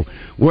go.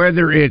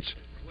 Whether it's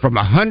from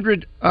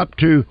 $100 up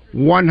to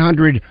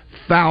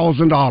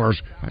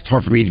 $100,000, it's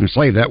hard for me to even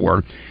say that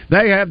word.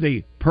 They have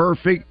the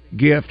perfect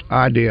gift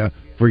idea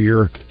for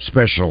your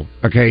special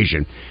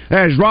occasion.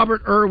 That is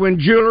Robert Irwin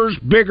Jewelers,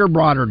 bigger,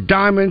 broader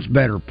diamonds,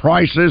 better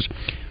prices.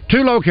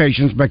 2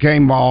 locations,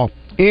 McCain Mall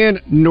in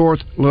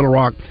North Little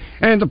Rock,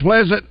 and the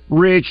Pleasant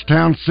Ridge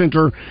Town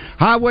Center,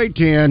 Highway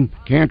 10,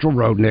 Cantrell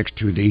Road, next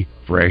to the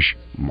Fresh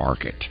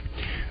Market.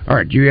 All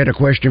right, you had a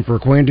question for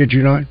Quinn, did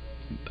you not?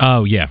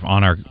 Oh, yeah,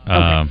 on our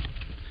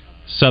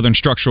Southern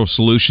Structural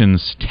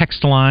Solutions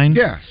text line.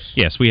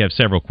 Yes, we have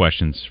several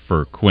questions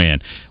for Quinn.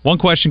 One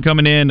question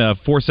coming in,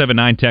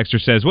 479 texter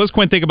says, what does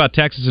Quinn think about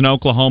Texas and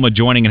Oklahoma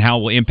joining and how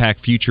it will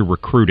impact future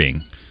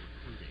recruiting?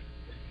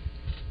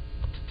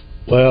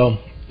 Well,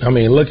 I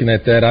mean, looking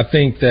at that, I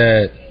think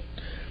that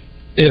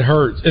it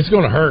hurts. It's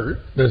going to hurt.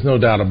 There's no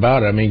doubt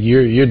about it. I mean,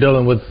 you're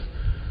dealing with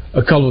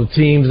a couple of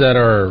teams that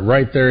are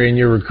right there in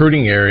your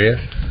recruiting area,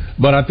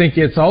 but I think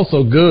it's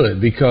also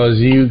good because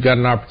you got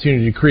an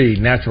opportunity to create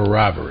natural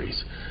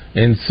rivalries.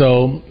 And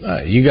so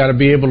you got to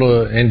be able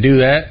to and do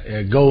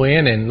that, go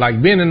in and like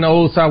being in the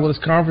old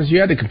Southwest Conference, you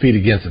had to compete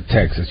against the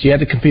Texas. You had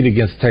to compete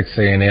against Texas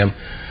A&M.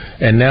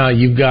 And now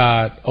you've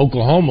got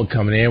Oklahoma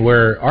coming in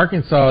where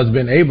Arkansas has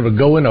been able to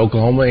go in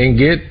Oklahoma and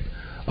get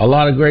a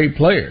lot of great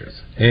players.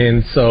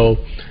 And so,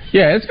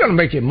 yeah, it's going to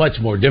make it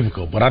much more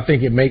difficult, but I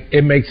think it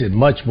makes it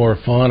much more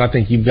fun. I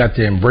think you've got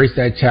to embrace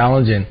that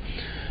challenge and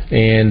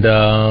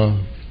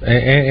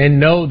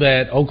know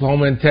that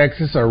Oklahoma and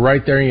Texas are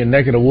right there in your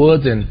neck of the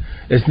woods, and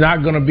it's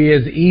not going to be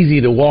as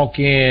easy to walk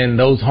in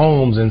those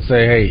homes and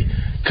say, hey,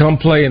 come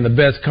play in the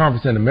best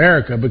conference in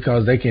America,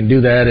 because they can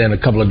do that in a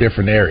couple of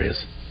different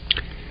areas.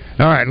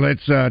 All right,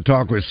 let's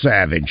talk with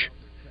Savage.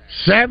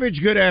 Savage,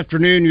 good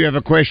afternoon. You have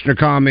a question or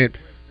comment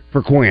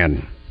for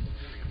Quinn?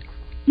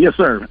 Yes,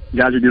 sir.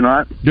 Guys, you doing all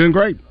right? Doing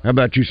great. How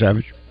about you,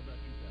 Savage?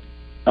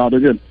 Oh,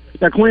 they're good.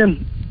 Now,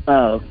 Quinn,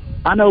 I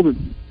know that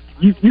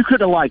you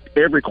could have liked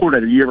every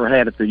coordinator you ever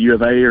had at the U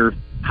of A or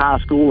high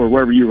school or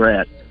wherever you were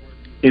at.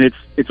 And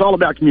it's all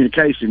about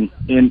communication.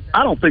 And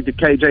I don't think that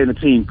KJ and the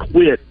team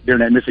quit during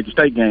that Mississippi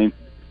State game.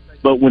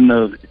 But when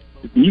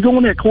you go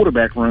in that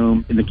quarterback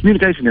room and the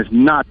communication is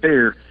not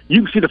there,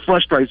 you can see the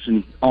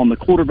frustration on the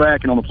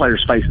quarterback and on the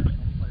players' faces.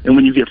 And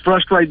when you get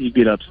frustrated, you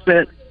get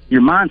upset.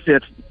 Your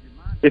mindset's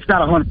it's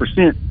not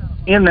 100%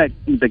 in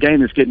the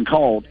game that's getting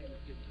called.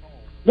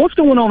 What's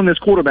going on in this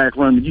quarterback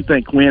room that you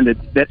think, Quinn,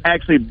 that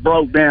actually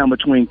broke down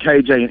between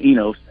KJ and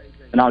Enos?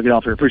 And I'll get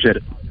off here. Appreciate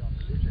it.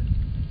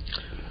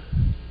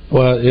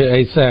 Well,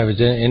 hey,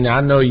 Savage, and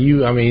I know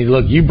you. I mean,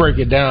 look, you break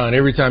it down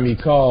every time you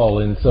call,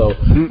 and so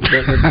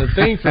the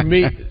thing for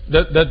me,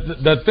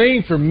 the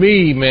thing for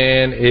me,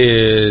 man,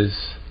 is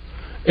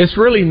it's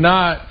really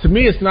not. To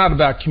me, it's not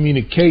about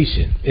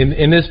communication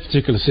in this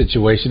particular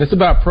situation. It's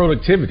about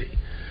productivity.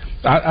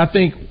 I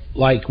think,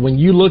 like, when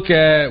you look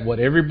at what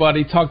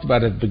everybody talked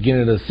about at the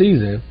beginning of the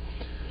season,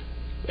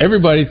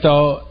 everybody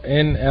thought,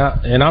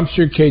 and I'm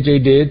sure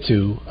KJ did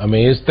too. I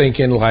mean, it's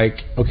thinking like,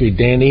 okay,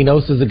 Dan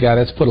Enos is a guy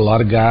that's put a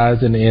lot of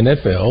guys in the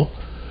NFL.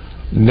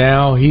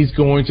 Now he's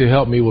going to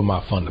help me with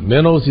my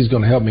fundamentals. He's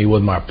going to help me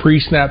with my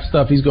pre-snap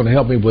stuff. He's going to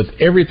help me with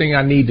everything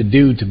I need to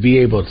do to be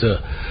able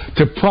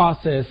to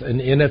process an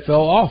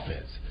NFL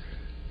offense.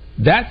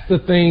 That's the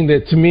thing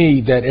that, to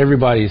me, that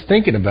everybody is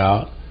thinking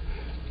about.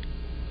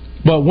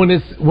 But when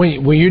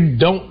you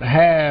don't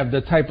have the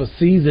type of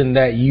season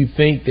that you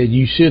think that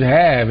you should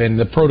have, and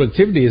the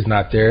productivity is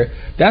not there,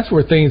 that's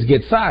where things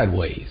get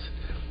sideways.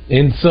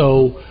 And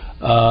so,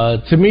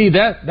 to me,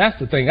 that's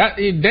the thing.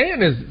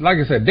 Dan is, like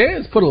I said,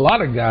 Dan's put a lot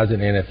of guys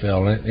in the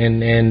NFL,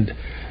 and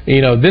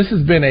you know, this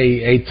has been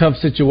a tough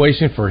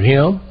situation for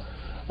him.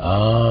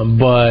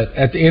 But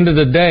at the end of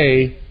the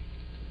day,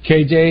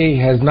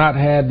 KJ has not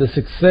had the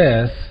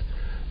success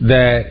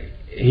that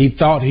he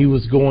thought he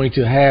was going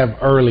to have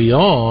early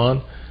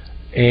on.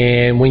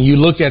 And when you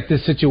look at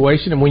this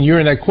situation, and when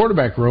you're in that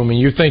quarterback room and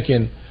you're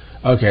thinking,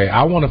 okay,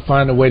 I want to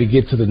find a way to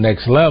get to the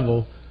next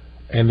level,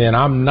 and then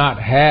I'm not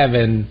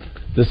having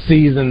the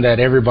season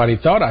that everybody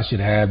thought I should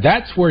have,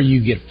 that's where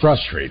you get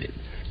frustrated.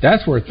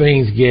 That's where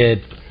things get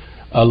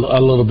a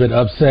little bit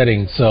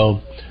upsetting. So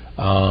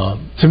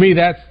to me,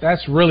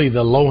 that's really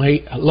the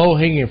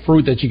low-hanging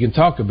fruit that you can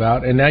talk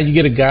about. And now you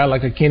get a guy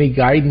like a Kenny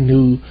Guyton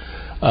who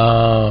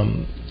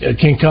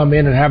can come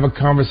in and have a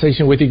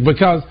conversation with you,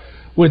 because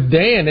with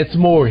Dan, it's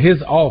more his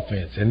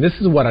offense, and this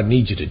is what I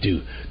need you to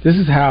do. This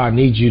is how I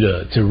need you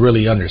to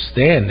really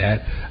understand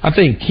that. I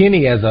think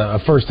Kenny, as a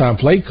first-time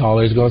play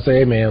caller, is going to say,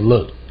 hey, man,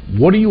 look,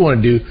 what do you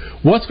want to do?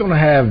 What's going to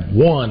have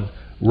one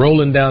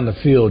rolling down the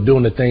field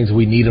doing the things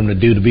we need him to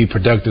do to be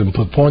productive and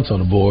put points on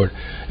the board?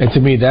 And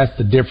to me, that's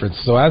the difference.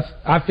 So I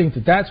think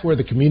that's where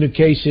the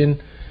communication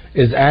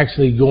is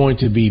actually going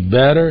to be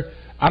better.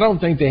 I don't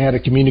think they had a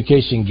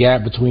communication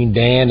gap between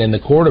Dan and the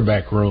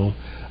quarterback room.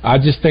 I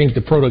just think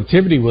the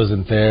productivity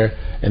wasn't there.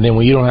 And then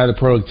when you don't have the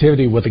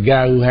productivity with a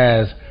guy who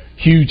has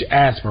huge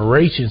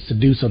aspirations to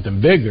do something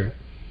bigger,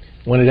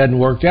 when it doesn't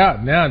work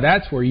out, now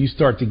that's where you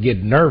start to get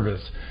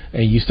nervous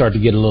and you start to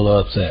get a little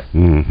upset.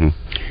 Mm-hmm.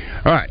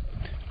 All right.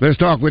 Let's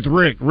talk with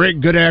Rick.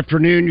 Rick, good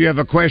afternoon. You have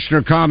a question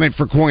or comment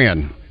for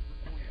Quinn?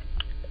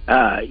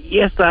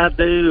 Yes, I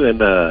do. And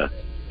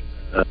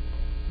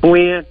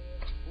Quinn,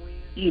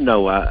 you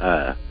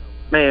know,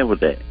 man, with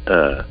that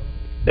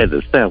at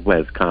the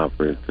Southwest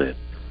Conference, and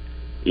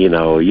you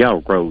know,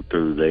 y'all rode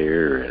through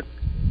there,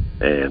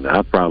 and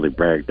I probably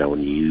bragged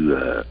on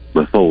you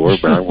before,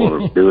 but I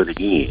want to do it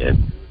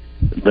again.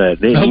 But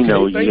then, you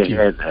know, you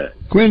had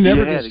Quinn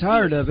never gets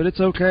tired of it.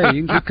 It's okay.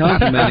 You can keep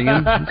complimenting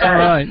him. It's all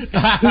right.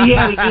 He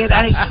had to get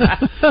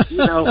Aikman. You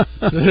know,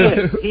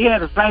 he had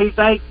to face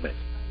Aikman.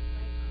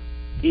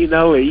 You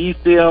know, at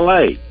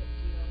UCLA.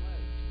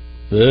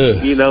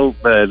 You know,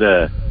 but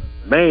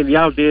man,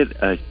 y'all did.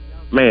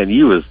 Man,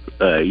 you was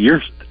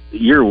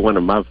you're one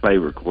of my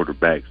favorite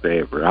quarterbacks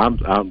ever.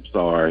 I'm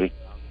sorry,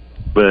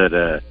 but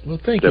well,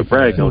 thank to you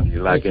brag on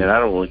you like that, I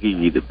don't want to give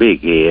you the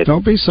big head.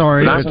 Don't be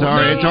sorry. It's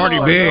already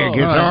big.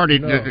 It's already.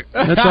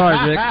 That's all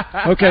right, Rick.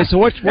 Okay, so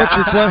what's your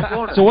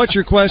question? So what's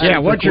your question? Yeah,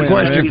 what's your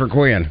question for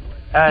Quinn?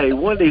 Hey,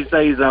 one of these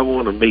days I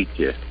want to meet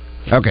you.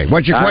 Okay,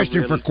 what's your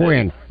question for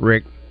Quinn,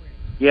 Rick?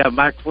 Yeah,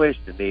 my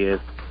question is,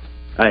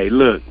 hey,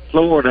 look,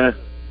 Florida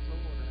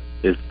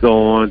is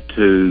going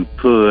to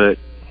put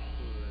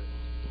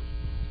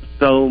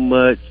so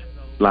much,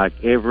 like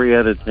every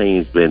other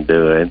team's been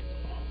doing,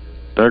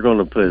 they're going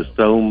to put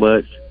so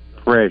much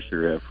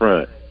pressure up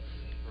front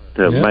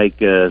to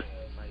make us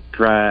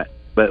try.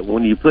 But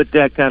when you put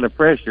that kind of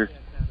pressure,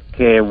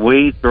 can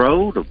we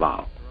throw the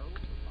ball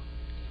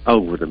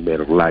over the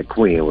middle like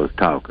Quinn was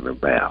talking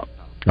about?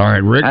 All right,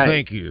 Rick,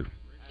 thank you.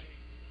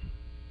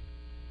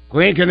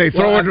 Quinn, can they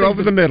throw it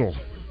over the middle?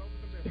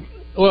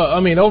 Well, I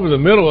mean, over the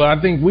middle, I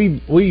think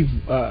we've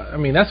I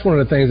mean, that's one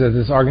of the things that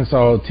this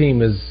Arkansas team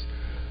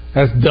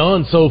has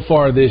done so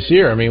far this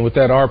year. I mean, with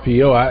that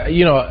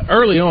RPO,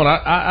 early on,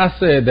 I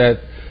said that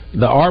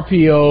the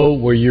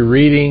RPO where you're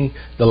reading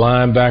the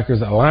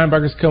linebackers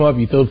come up,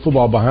 you throw the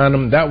football behind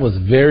them, that was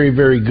very,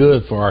 very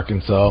good for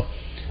Arkansas.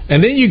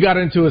 And then you got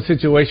into a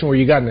situation where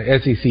you got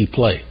an SEC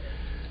play.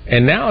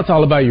 And now it's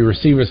all about your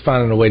receivers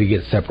finding a way to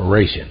get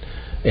separation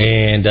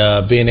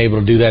and being able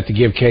to do that to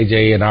give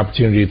KJ an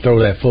opportunity to throw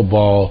that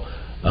football.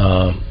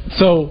 I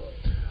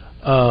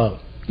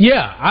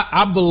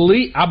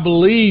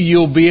believe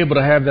you'll be able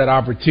to have that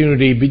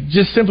opportunity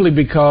just simply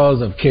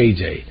because of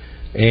KJ.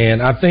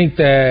 And I think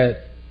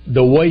that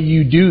the way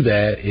you do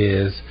that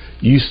is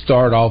you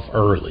start off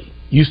early.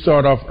 You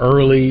start off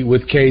early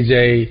with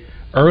KJ,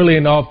 early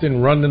and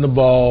often running the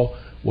ball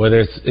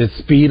whether it's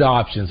speed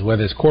options,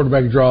 whether it's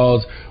quarterback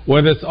draws,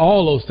 whether it's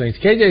all those things.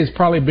 KJ has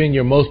probably been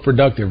your most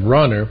productive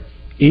runner,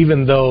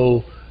 even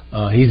though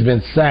he's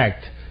been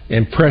sacked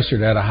and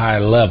pressured at a high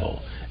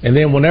level. And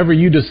then whenever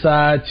you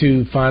decide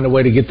to find a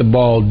way to get the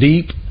ball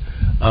deep,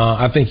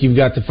 I think you've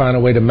got to find a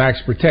way to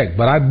max protect.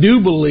 But I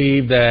do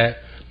believe that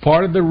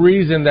part of the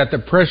reason that the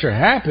pressure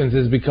happens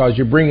is because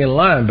you're bringing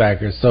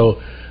linebackers. So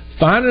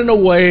finding a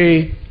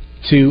way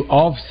to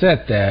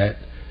offset that,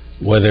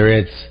 whether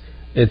it's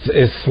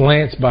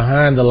slants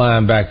behind the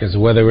linebackers,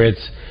 whether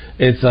it's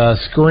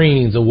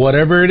screens or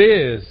whatever it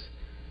is,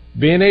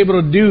 being able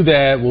to do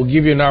that will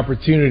give you an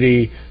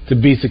opportunity to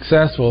be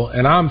successful.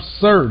 And I'm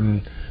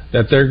certain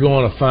that they're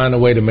going to find a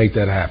way to make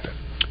that happen.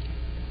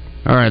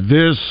 All right,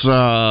 this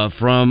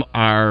from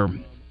our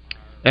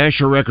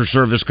Asher Record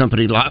Service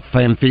Company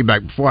fan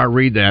feedback. Before I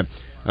read that,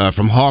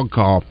 from Hog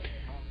Call,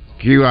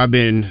 Q,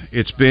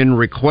 it's been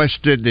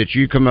requested that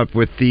you come up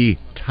with the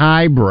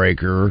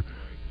tiebreaker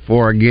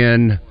for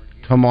again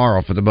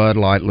tomorrow for the Bud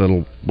Light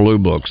Little Blue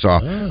Book. So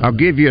I'll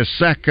give you a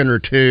second or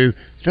two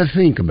to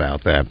think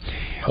about that.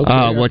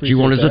 Okay, what you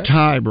want is a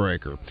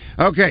tiebreaker.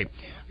 Okay.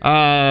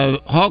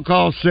 Hog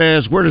Call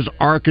says, where does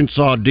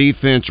Arkansas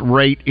defense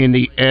rate in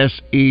the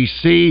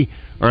SEC?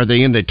 Are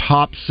they in the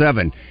top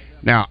 7?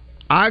 Now,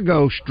 I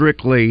go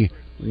strictly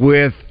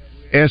with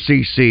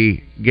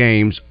SEC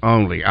games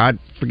only. I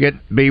forget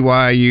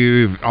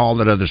BYU, all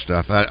that other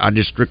stuff. I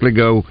just strictly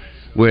go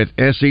with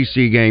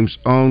SEC games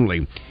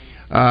only.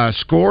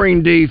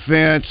 Scoring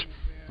defense,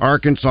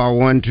 Arkansas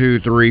 1, 2,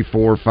 3,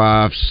 4,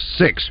 5,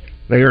 6.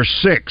 They are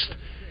 6th.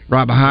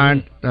 Right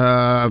behind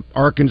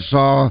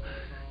Arkansas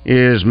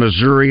is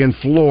Missouri and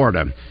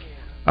Florida.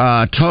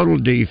 Total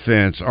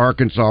defense,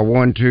 Arkansas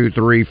 1, 2,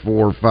 3,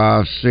 4,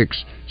 5,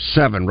 6,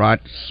 7, right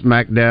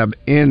smack dab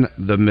in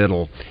the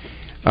middle.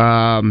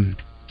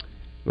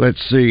 Let's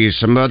see,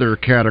 some other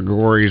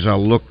categories I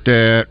looked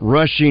at.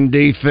 Rushing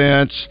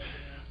defense,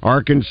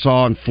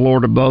 Arkansas and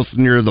Florida both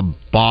near the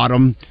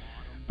bottom.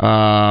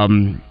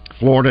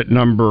 Florida at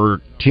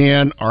number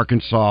 10,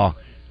 Arkansas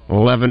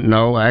 11.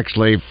 No,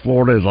 actually,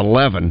 Florida is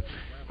 11,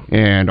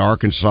 and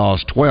Arkansas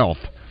is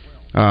 12th.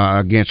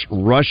 Against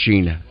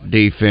rushing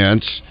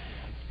defense.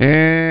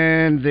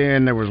 And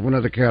then there was one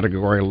other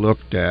category I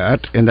looked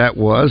at, and that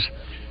was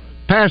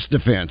pass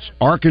defense.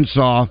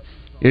 Arkansas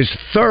is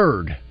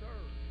 3rd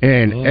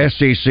in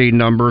SEC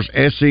numbers,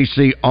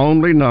 SEC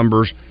only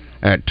numbers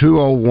at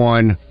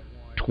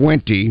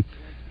 201.20,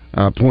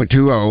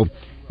 .20,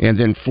 and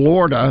then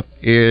Florida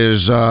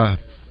is 10th,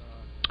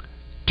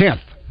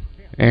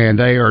 and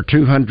they are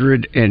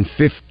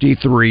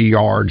 253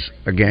 yards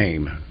a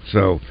game.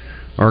 So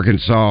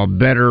Arkansas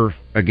better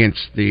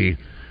against the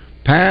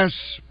pass,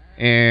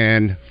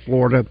 and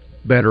Florida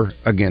better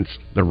against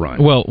the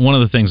run. Well, one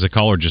of the things the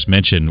caller just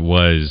mentioned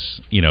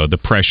was, the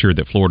pressure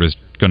that Florida's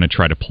going to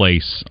try to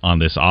place on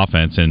this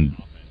offense, and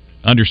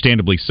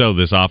understandably so.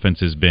 This offense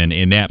has been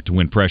inept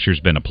when pressure's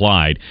been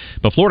applied,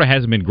 but Florida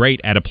hasn't been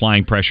great at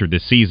applying pressure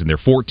this season. They're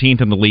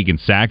 14th in the league in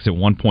sacks at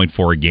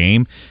 1.4 a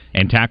game,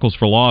 and tackles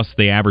for loss,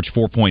 they average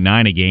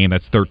 4.9 a game.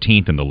 That's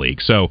 13th in the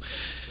league. So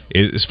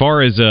as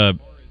far as an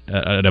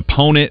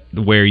opponent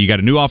where you got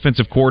a new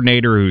offensive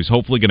coordinator who's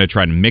hopefully going to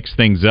try to mix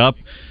things up,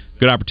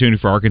 good opportunity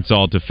for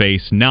Arkansas to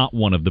face not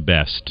one of the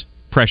best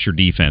pressure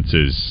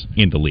defenses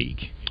in the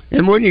league.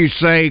 And when you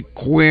say,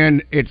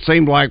 Quinn, it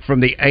seemed like from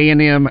the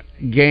A&M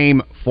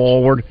game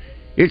forward,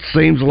 it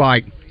seems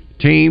like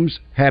teams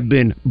have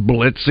been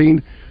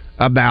blitzing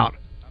about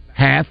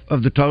half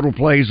of the total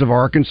plays of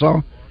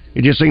Arkansas.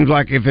 It just seems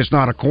like if it's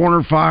not a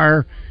corner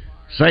fire,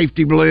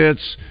 safety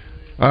blitz,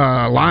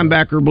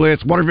 linebacker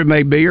blitz, whatever it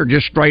may be, or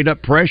just straight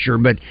up pressure.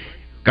 But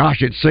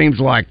gosh, it seems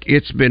like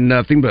it's been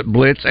nothing but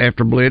blitz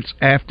after blitz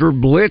after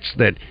blitz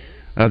that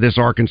this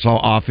Arkansas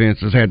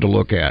offense has had to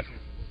look at.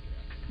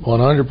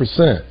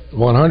 100%.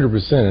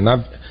 And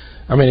I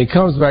mean, it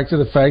comes back to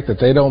the fact that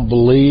they don't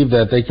believe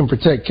that they can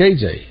protect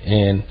KJ.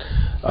 And,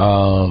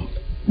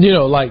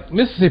 like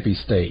Mississippi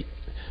State.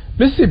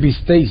 Mississippi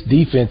State's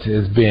defense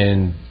has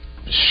been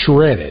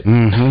shredded.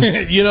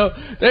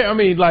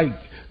 Mm-hmm.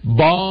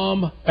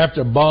 Bomb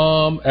after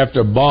bomb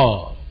after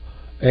bomb.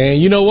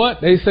 And you know what?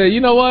 They say,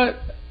 we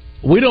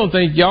don't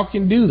think y'all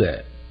can do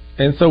that.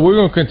 And so we're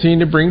going to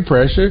continue to bring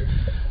pressure.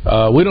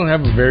 We don't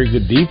have a very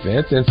good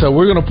defense. And so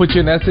we're going to put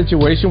you in that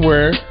situation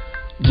where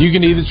you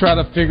can either try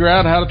to figure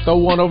out how to throw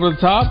one over the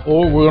top,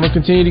 or we're going to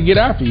continue to get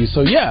after you.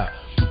 So, yeah,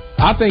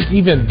 I think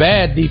even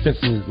bad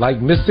defenses like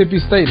Mississippi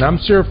State, and I'm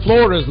sure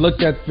Florida's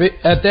looked at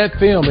that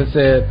film and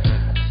said,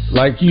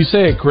 like you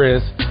said,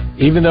 Chris,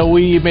 even though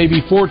we may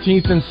be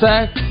 14th in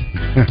sacks,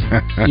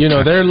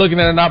 they're looking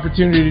at an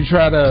opportunity to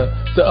try to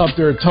up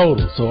their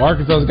total. So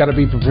Arkansas's got to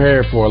be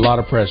prepared for a lot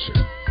of pressure.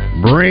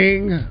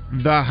 Bring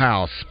the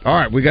house. All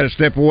right, we got to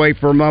step away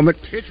for a moment.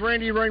 It's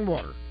Randy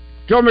Rainwater.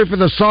 Join me for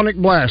the Sonic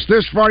Blast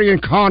this Friday in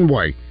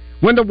Conway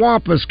when the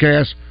Wampus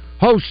Cast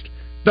host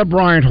the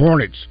Bryant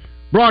Hornets.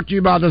 Brought to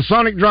you by the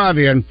Sonic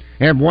Drive-In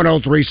and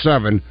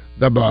 103.7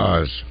 The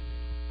Buzz.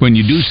 When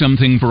you do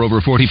something for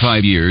over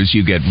 45 years,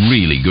 you get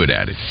really good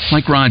at it.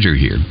 Like Roger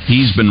here.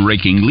 He's been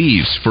raking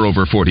leaves for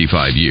over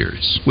 45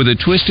 years. With a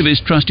twist of his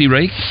trusty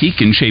rake, he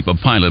can shape a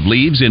pile of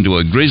leaves into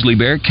a grizzly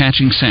bear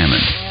catching salmon.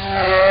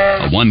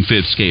 A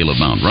 1/5 scale of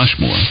Mount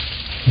Rushmore.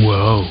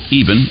 Whoa.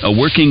 Even a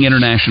working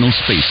International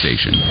Space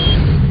Station.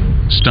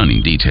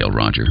 Stunning detail,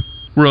 Roger.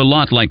 We're a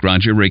lot like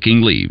Roger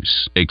raking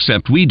leaves,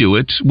 except we do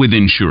it with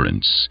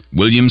insurance.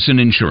 Williamson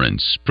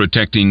Insurance,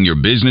 protecting your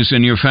business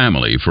and your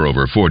family for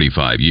over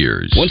 45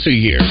 years. Once a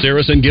year,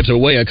 Saracen gives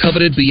away a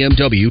coveted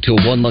BMW to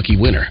one lucky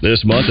winner.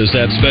 This month is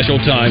that special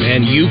time,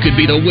 and you could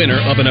be the winner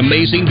of an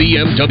amazing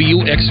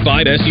BMW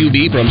X5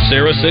 SUV from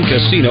Saracen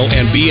Casino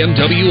and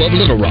BMW of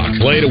Little Rock.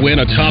 Play to win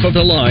a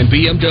top-of-the-line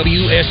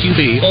BMW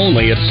SUV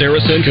only at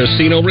Saracen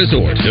Casino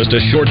Resort. Just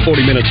a short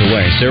 40 minutes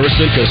away,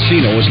 Saracen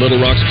Casino is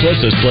Little Rock's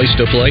closest place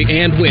to play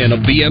and win a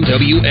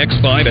BMW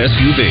X5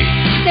 SUV.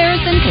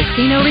 Saracen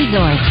Casino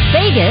Resort,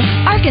 Vegas,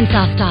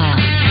 Arkansas style.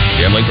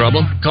 Gambling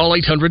problem? Call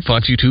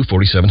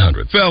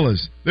 800-522-4700.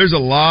 Fellas, there's a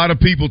lot of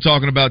people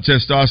talking about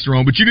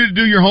testosterone, but you need to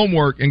do your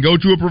homework and go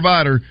to a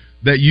provider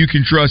that you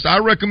can trust. I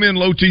recommend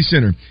Low T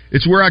Center.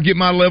 It's where I get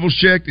my levels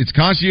checked. It's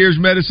concierge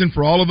medicine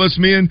for all of us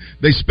men.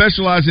 They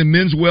specialize in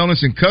men's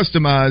wellness and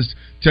customized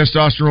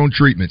testosterone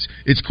treatments.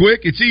 It's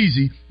quick, it's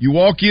easy. You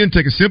walk in,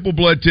 take a simple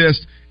blood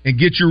test, and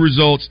get your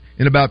results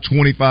in about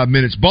 25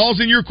 minutes.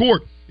 Ball's in your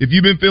court. If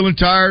you've been feeling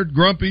tired,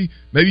 grumpy,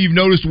 maybe you've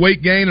noticed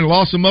weight gain and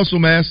loss of muscle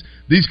mass,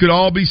 these could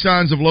all be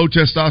signs of low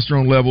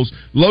testosterone levels.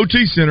 Low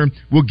T Center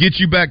will get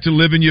you back to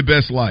living your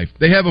best life.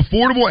 They have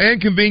affordable and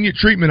convenient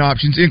treatment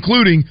options,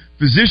 including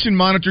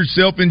physician-monitored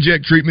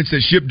self-inject treatments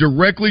that ship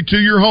directly to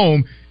your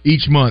home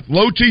each month.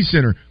 Low T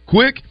Center,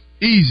 quick,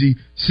 easy,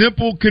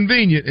 simple,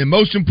 convenient, and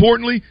most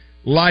importantly,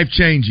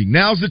 life-changing.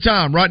 Now's the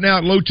time. Right now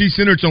at Low T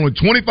Center, it's only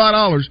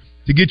 $25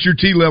 to get your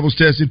T levels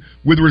tested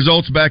with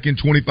results back in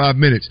 25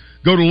 minutes.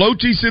 Go to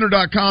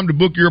lowtcenter.com to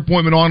book your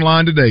appointment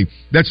online today.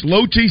 That's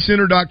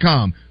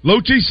lowtcenter.com. Low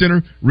T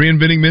Center,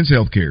 reinventing men's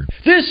healthcare.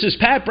 This is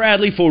Pat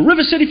Bradley for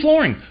River City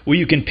Flooring, where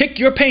you can pick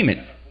your payment.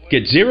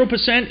 Get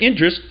 0%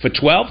 interest for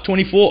 12,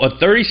 24, or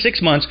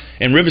 36 months,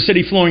 and River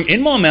City Flooring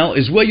in Maumelle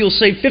is where you'll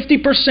save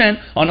 50%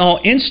 on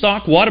all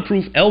in-stock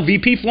waterproof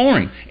LVP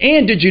flooring.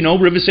 And did you know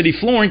River City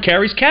Flooring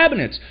carries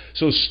cabinets?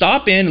 So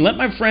stop in and let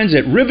my friends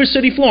at River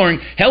City Flooring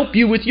help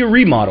you with your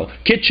remodel.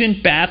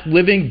 Kitchen, bath,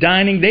 living,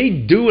 dining, they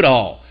do it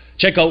all.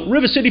 Check out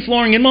River City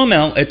Flooring in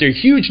Maumelle at their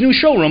huge new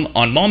showroom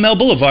on Maumelle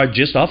Boulevard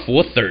just off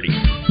 430.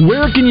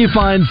 Where can you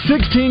find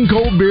 16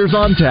 cold beers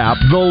on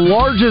tap, the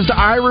largest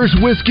Irish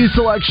whiskey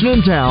selection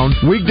in town,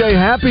 weekday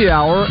happy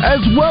hour, as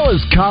well as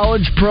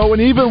college, pro,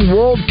 and even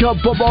World Cup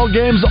football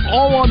games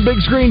all on big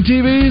screen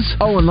TVs?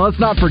 Oh, and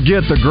let's not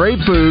forget the great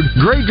food,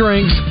 great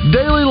drinks,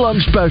 daily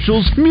lunch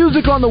specials,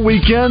 music on the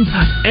weekends,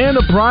 and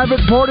a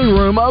private party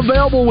room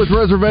available with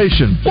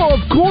reservation. Well,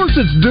 of course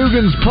it's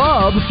Dugan's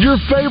Pub, your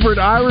favorite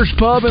Irish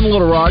pub in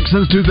Little Rock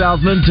since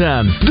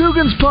 2010.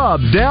 Dugan's Pub,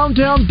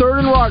 downtown 3rd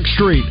and Rock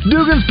Street.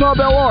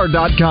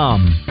 DugansPubLR.com.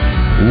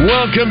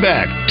 Welcome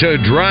back to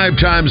Drive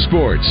Time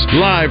Sports,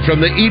 live from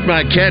the Eat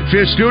My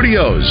Catfish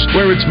studios,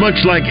 where it's much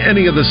like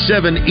any of the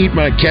 7 Eat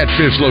My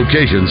Catfish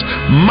locations,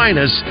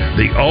 minus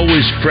the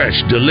always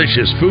fresh,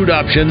 delicious food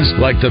options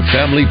like the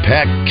family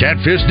pack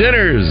catfish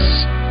dinners.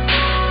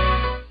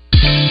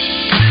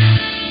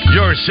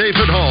 You're safe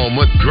at home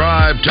with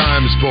Drive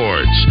Time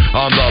Sports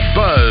on the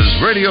Buzz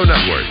Radio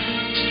Network.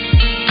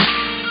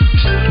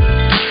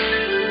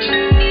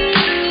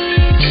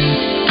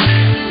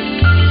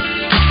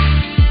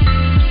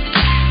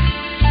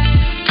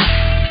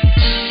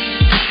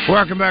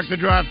 Welcome back to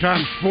Drive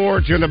Time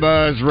Sports in the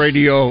Buzz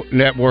Radio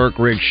Network.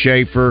 Rick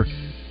Shaeffer.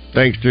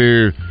 Thanks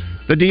to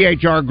the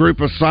DHR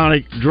group of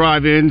Sonic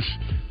Drive-Ins.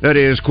 That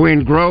is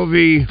Quinn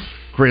Grovey,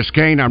 Chris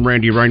Kane. I'm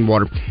Randy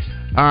Rainwater.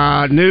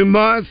 New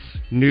month,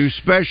 new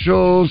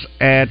specials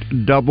at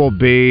Double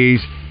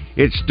B's.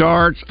 It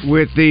starts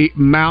with the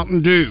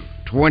Mountain Dew,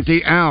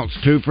 20 ounce,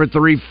 2 for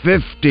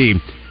 $3.50.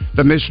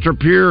 The Mr.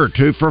 Pure,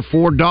 2 for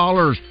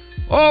 $4.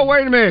 Oh,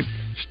 wait a minute.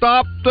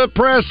 Stop the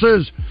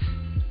presses.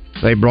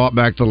 They brought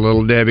back the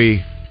Little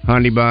Debbie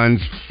Honey Buns.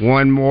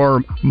 One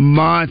more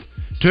month,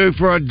 2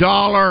 for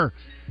 $1.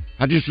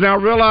 I just now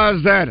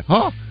realized that.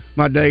 Oh,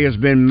 my day has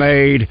been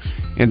made.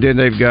 And then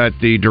they've got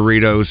the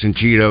Doritos and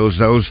Cheetos.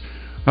 Those,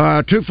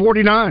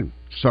 $2.49.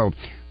 So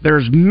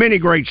there's many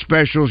great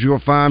specials you'll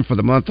find for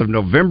the month of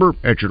November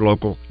at your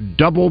local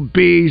Double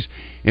B's.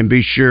 And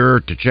be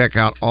sure to check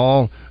out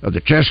all of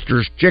the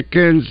Chester's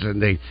chickens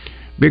and the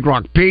Big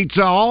Rock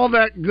Pizza. All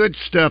that good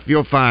stuff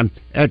you'll find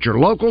at your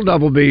local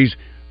Double B's.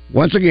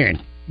 Once again,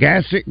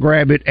 gas it,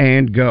 grab it,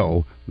 and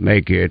go.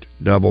 Make it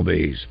Double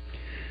B's.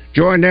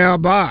 Joined now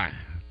by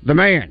the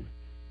man,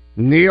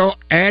 Neil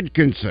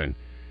Atkinson.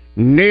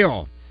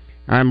 Neil,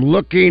 I'm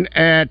looking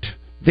at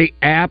the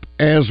app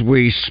as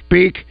we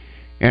speak,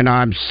 and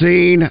I'm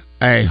seeing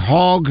a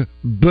hog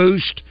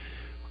boost.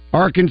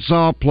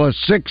 Arkansas plus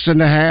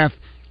 6.5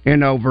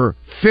 and over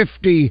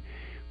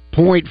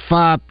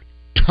 50.5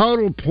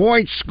 total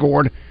points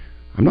scored.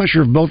 I'm not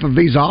sure if both of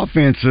these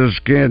offenses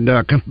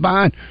can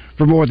combine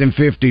for more than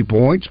 50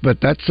 points, but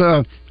that's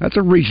a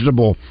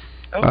reasonable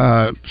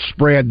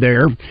spread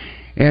there.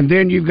 And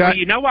then you've got... Well,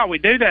 you know why we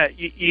do that?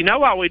 You know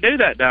why we do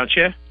that, don't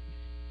you?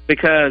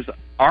 Because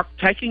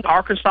taking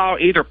Arkansas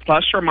either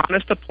plus or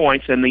minus the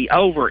points and the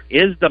over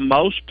is the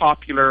most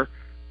popular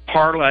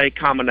parlay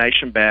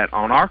combination bet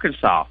on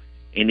Arkansas.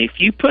 And if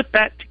you put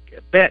that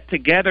bet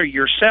together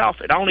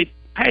yourself, it only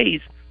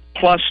pays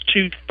plus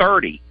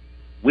 230.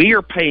 We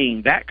are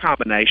paying that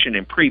combination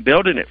and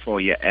pre-building it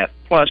for you at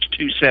plus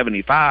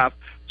 275.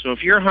 So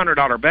if you're a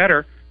 $100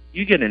 better,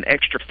 you get an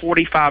extra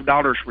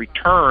 $45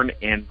 return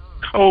in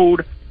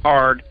cold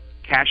hard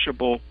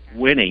cashable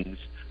winnings.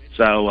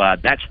 So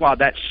that's why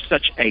that's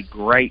such a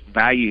great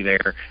value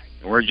there.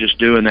 And we're just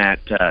doing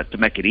that to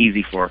make it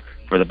easy for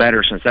the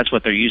better, since that's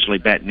what they're usually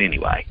betting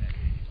anyway.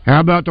 How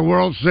about the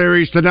World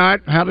Series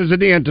tonight? How does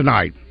it end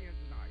tonight?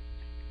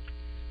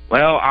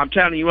 Well, I'm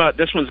telling you what,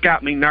 this one's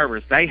got me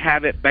nervous. They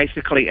have it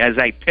basically as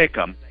a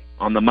pick-em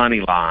on the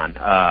money line.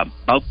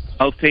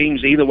 Both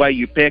teams, either way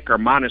you pick, are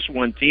minus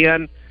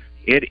 110.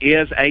 It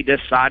is a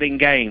deciding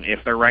game.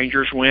 If the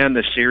Rangers win,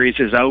 the series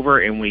is over,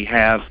 and we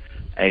have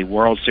a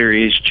World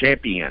Series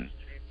champion.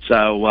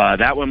 So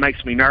that one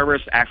makes me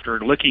nervous after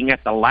looking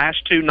at the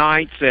last two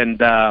nights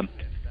and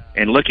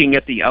looking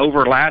at the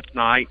over last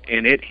night,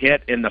 and it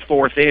hit in the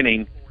fourth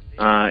inning.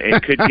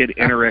 It could get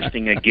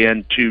interesting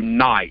again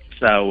tonight.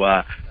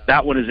 So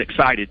that one is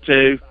excited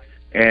too.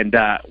 And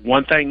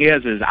one thing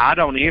is I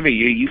don't envy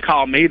you. You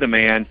call me the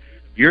man.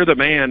 You're the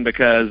man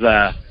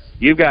because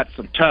you've got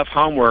some tough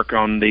homework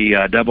on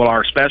the Double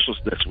R specials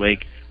this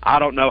week. I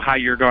don't know how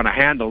you're going to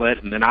handle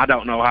it, and then I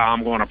don't know how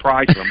I'm going to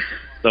price them.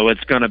 So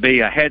it's going to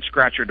be a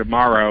head-scratcher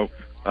tomorrow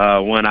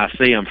when I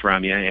see them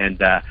from you.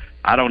 And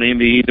I don't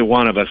envy either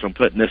one of us on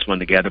putting this one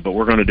together, but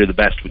we're going to do the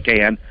best we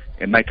can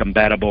and make them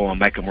bettable and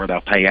make them where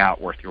they'll pay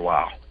out worth your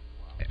while.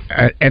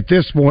 At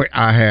this point,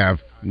 I have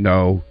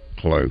no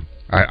clue.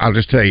 I'll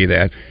just tell you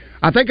that.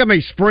 I think I may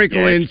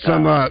sprinkle in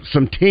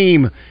some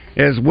team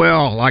as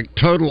well, like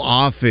total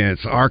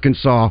offense,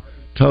 Arkansas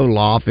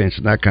total offense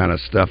and that kind of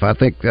stuff. I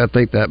think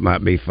that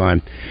might be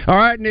fun. All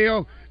right,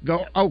 Neil,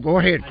 go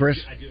ahead, Chris.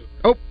 I do.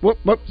 Oh, whoop.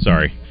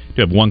 Sorry. I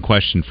do have one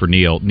question for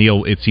Neil.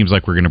 Neil, it seems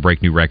like we're going to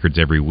break new records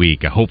every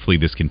week. Hopefully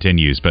this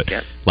continues. But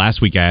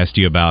last week I asked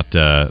you about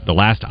the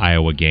last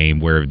Iowa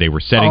game where they were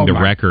setting the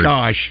record.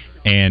 Gosh.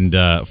 And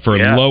for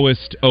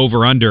lowest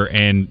over-under,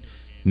 and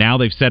now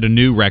they've set a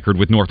new record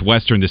with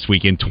Northwestern this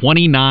weekend,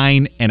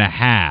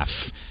 29.5.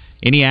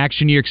 Any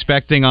action you're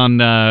expecting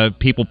on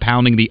people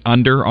pounding the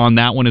under on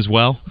that one as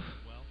well?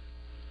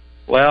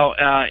 Well,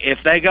 if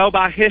they go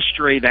by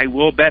history, they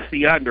will bet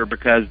the under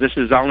because this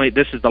is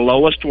the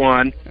lowest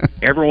one.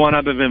 Every one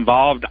of them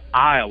involved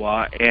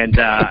Iowa, and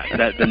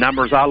the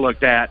numbers I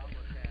looked at,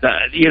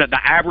 the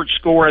average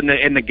score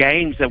in the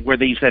games where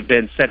these have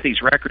been set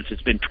these records has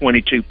been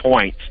 22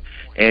 points,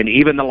 and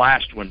even the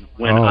last one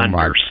went under.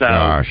 My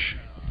gosh.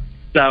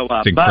 So,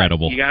 it's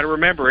incredible. But you got to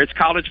remember, it's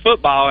college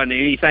football, and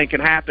anything can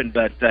happen.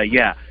 But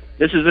this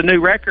is a new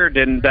record,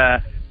 and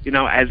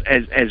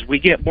as we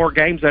get more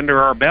games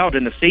under our belt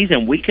in the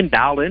season, we can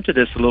dial into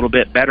this a little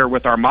bit better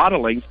with our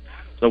modeling.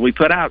 So we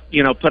put out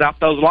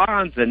those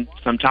lines, and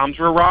sometimes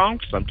we're wrong,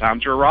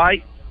 sometimes we're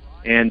right,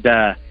 and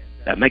that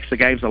makes the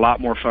games a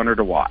lot more funner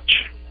to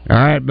watch. All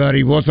right,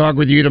 buddy. We'll talk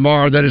with you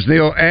tomorrow. That is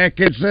Neil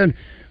Atkinson,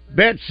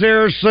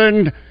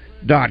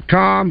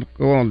 BetSaracen.com.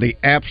 Go on the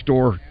App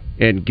Store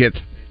and get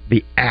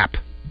the app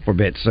for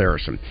Bet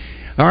Saracen.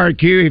 All right,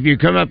 Q, have you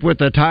come up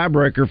with a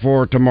tiebreaker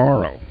for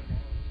tomorrow?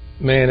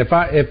 Man, if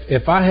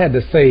I had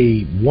to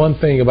say one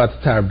thing about the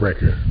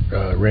tiebreaker,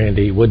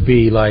 Randy, would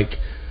be like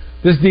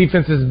this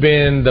defense has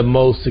been the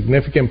most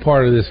significant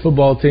part of this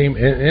football team,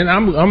 and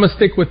I'm gonna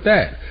stick with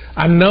that.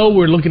 I know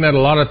we're looking at a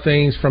lot of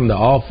things from the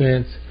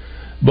offense,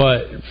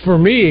 but for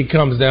me, it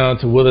comes down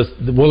to will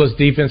this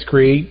defense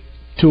create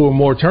 2 or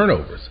more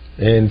turnovers,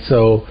 and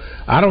so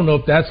I don't know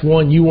if that's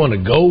one you want to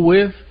go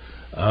with.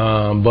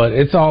 But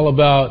it's all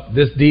about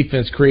this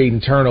defense creating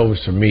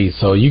turnovers for me.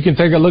 So you can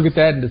take a look at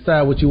that and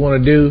decide what you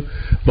want to do.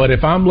 But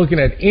if I'm looking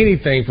at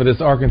anything for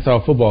this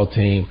Arkansas football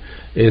team,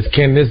 is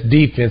can this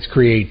defense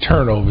create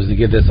turnovers to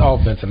give this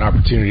offense an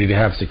opportunity to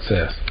have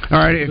success? All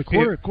right.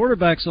 The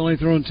quarterback's only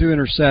thrown 2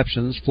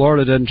 interceptions.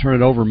 Florida doesn't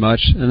turn it over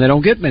much, and they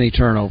don't get many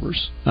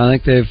turnovers. I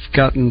think they've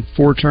gotten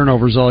 4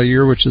 turnovers all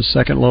year, which is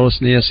second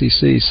lowest in the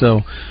SEC. So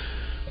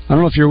I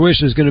don't know if your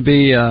wish is going to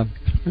be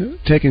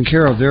taken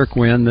care of there,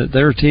 Quinn, that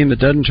they're a team that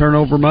doesn't turn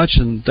over much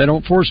and they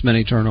don't force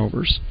many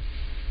turnovers.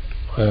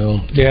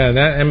 Well, yeah,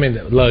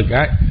 look,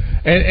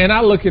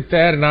 I look at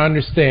that and I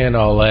understand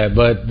all that,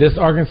 but this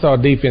Arkansas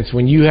defense,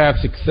 when you have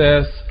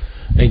success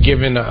and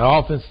given an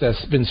offense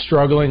that's been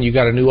struggling, you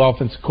got a new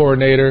offensive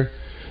coordinator,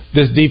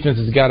 this defense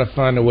has got to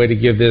find a way to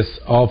give this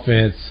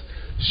offense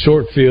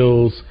short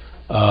fields,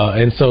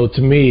 and so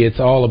to me,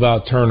 it's all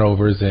about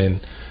turnovers, and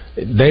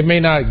they may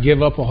not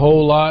give up a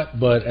whole lot,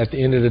 but at the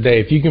end of the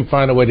day, if you can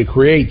find a way to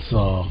create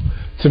some,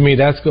 to me,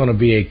 that's going to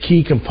be a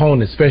key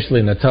component, especially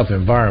in a tough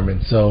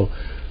environment. So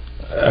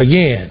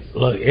again,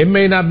 look, it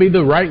may not be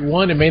the right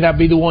one. It may not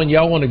be the one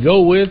y'all want to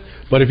go with.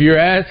 But if you're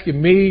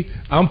asking me,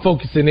 I'm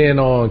focusing in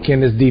on,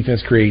 can this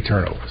defense create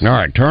turnovers? All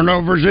right,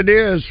 turnovers it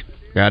is.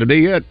 Got to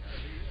be it.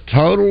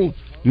 Total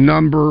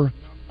number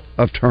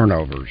of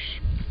turnovers.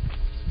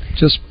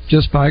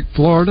 Just by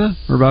Florida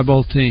or by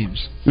both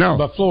teams? No,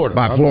 by Florida.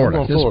 By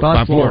Florida. Just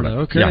by Florida.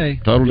 Okay.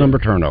 Yeah, total number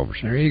of turnovers.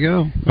 There you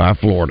go. By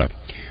Florida.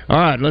 All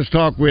right, let's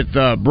talk with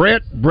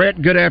Brett.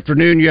 Brett, good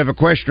afternoon. You have a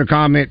question or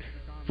comment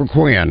for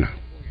Quinn?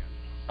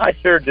 I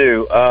sure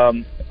do.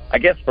 I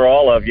guess for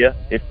all of you,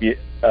 if you,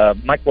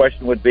 my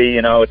question would be,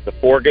 it's a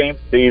 4-game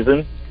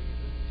season.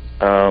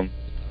 I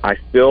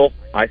still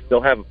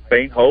have a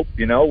faint hope.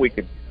 We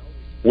could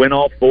win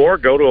all 4,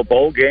 go to a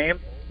bowl game.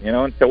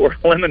 Until we're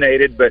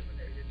eliminated. But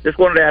just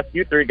wanted to ask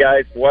you 3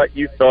 guys what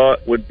you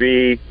thought would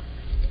be,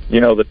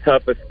 the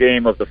toughest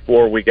game of the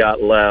 4 we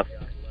got left.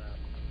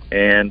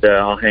 And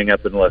I'll hang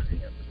up and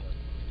listen.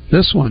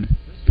 This one,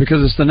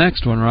 because it's the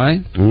next one,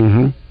 right?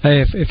 Mm-hmm.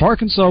 Hey, if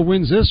Arkansas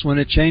wins this one,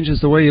 it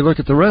changes the way you look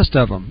at the rest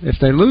of them. If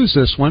they lose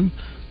this one,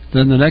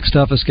 then the next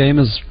toughest game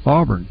is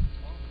Auburn.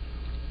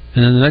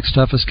 And then the next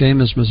toughest game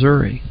is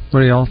Missouri. What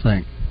do y'all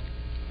think?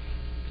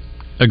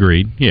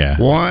 Agreed, yeah.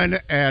 One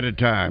at a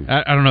time.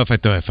 I don't know if I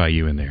throw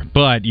FIU in there,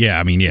 but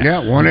yeah.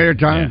 Yeah, one at a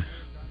time.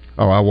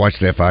 Yeah. Oh, I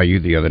watched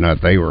FIU the other night.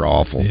 They were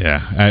awful.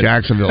 Yeah.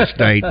 Jacksonville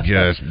State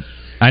just...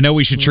 I know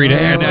we should treat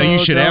it.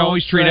 You should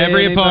always treat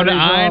every opponent.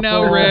 I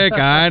know, Rick.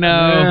 I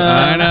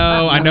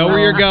know where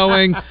you're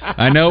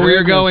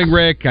going.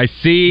 Rick. I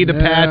see the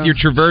path you're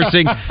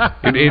traversing.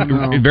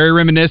 It very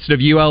reminiscent of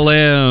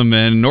ULM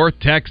and North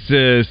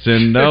Texas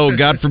and,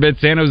 God forbid,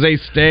 San Jose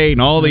State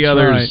and all the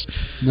others. Right.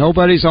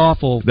 Nobody's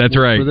awful. That's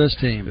right. For this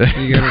team.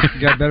 You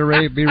got better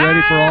be ready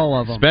for all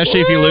of them.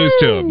 Especially if you lose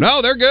to them.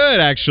 No, they're good,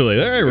 actually.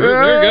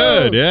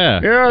 They're good, yeah.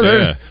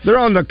 They're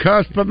on the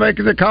cusp of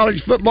making the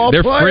college football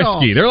playoffs. They're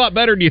frisky. They're a lot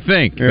better than you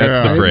think. Yeah.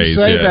 That's the phrase.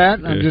 I didn't say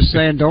that. I'm just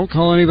saying don't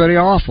call anybody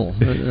awful.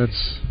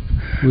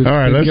 We've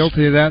been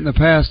guilty of that in the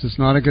past. It's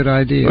not a good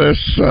idea.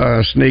 Let's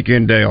sneak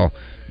in Dale.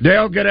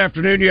 Dale, good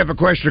afternoon. You have a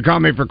question or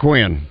comment for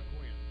Quinn?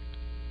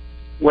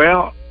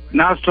 Well,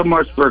 not so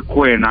much for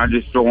Quinn. I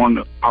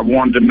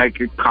wanted to make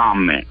a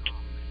comment.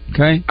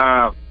 Okay.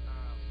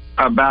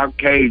 About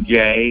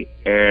KJ,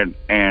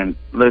 and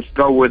let's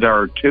go with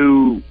our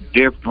 2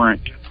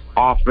 different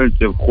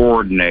offensive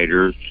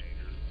coordinators,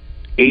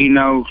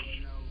 Enos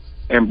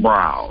and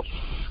Browse.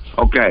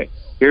 Okay,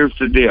 here's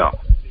the deal.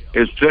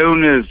 As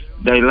soon as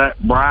they let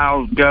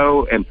Browse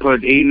go and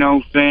put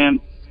Enos in,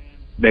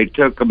 they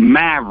took a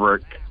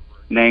maverick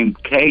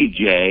named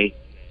KJ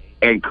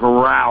and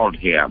corralled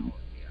him.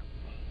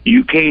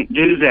 You can't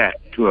do that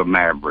to a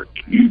maverick.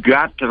 You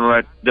got to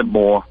let the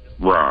boy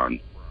run.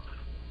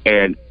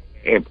 And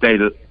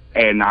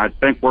I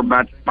think we're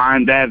about to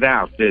find that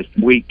out this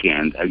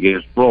weekend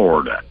against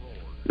Florida.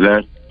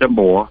 Let the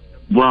boy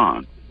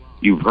run.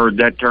 You've heard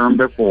that term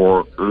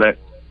before, let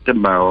the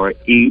boy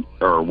eat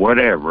or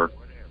whatever.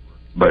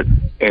 But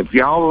if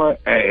you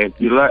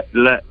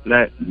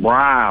let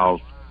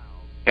Browse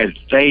had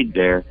stayed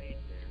there,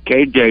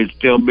 KJ'd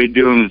still be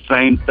doing the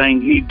same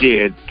thing he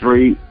did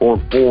 3 or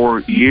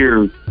 4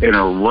 years in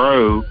a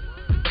row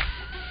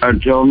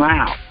until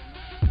now.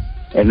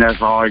 And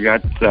that's all I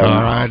got to say.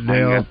 All right,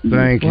 Dale.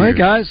 Thank you. Well, hey,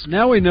 guys,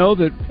 now we know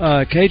that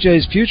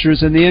KJ's future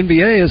is in the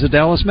NBA as a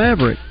Dallas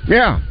Maverick.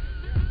 Yeah.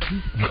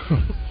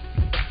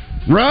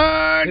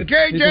 Run,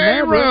 KJ, He's a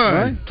Maverick, run.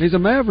 Right? He's a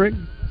Maverick.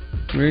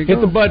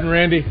 Hit the button,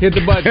 Randy. Hit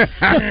the button.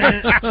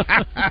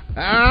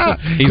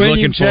 He's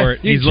looking for it.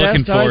 He's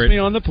looking for it. Me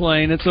on the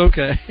plane. It's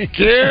okay.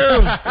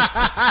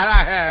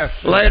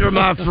 Later,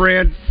 my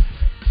friend.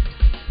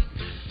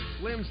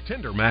 Slim's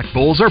Tender Mac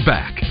Bowls are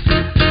back.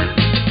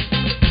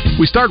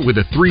 We start with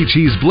a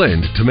 3-cheese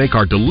blend to make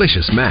our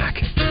delicious mac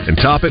and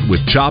top it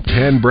with chopped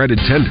hand-breaded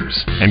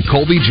tenders and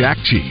Colby Jack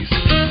cheese.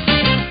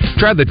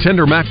 Try the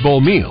Tender Mac Bowl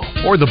meal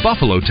or the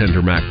Buffalo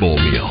Tender Mac Bowl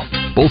meal,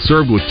 both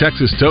served with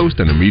Texas toast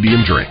and a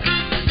medium drink.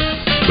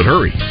 But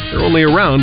hurry, they're only around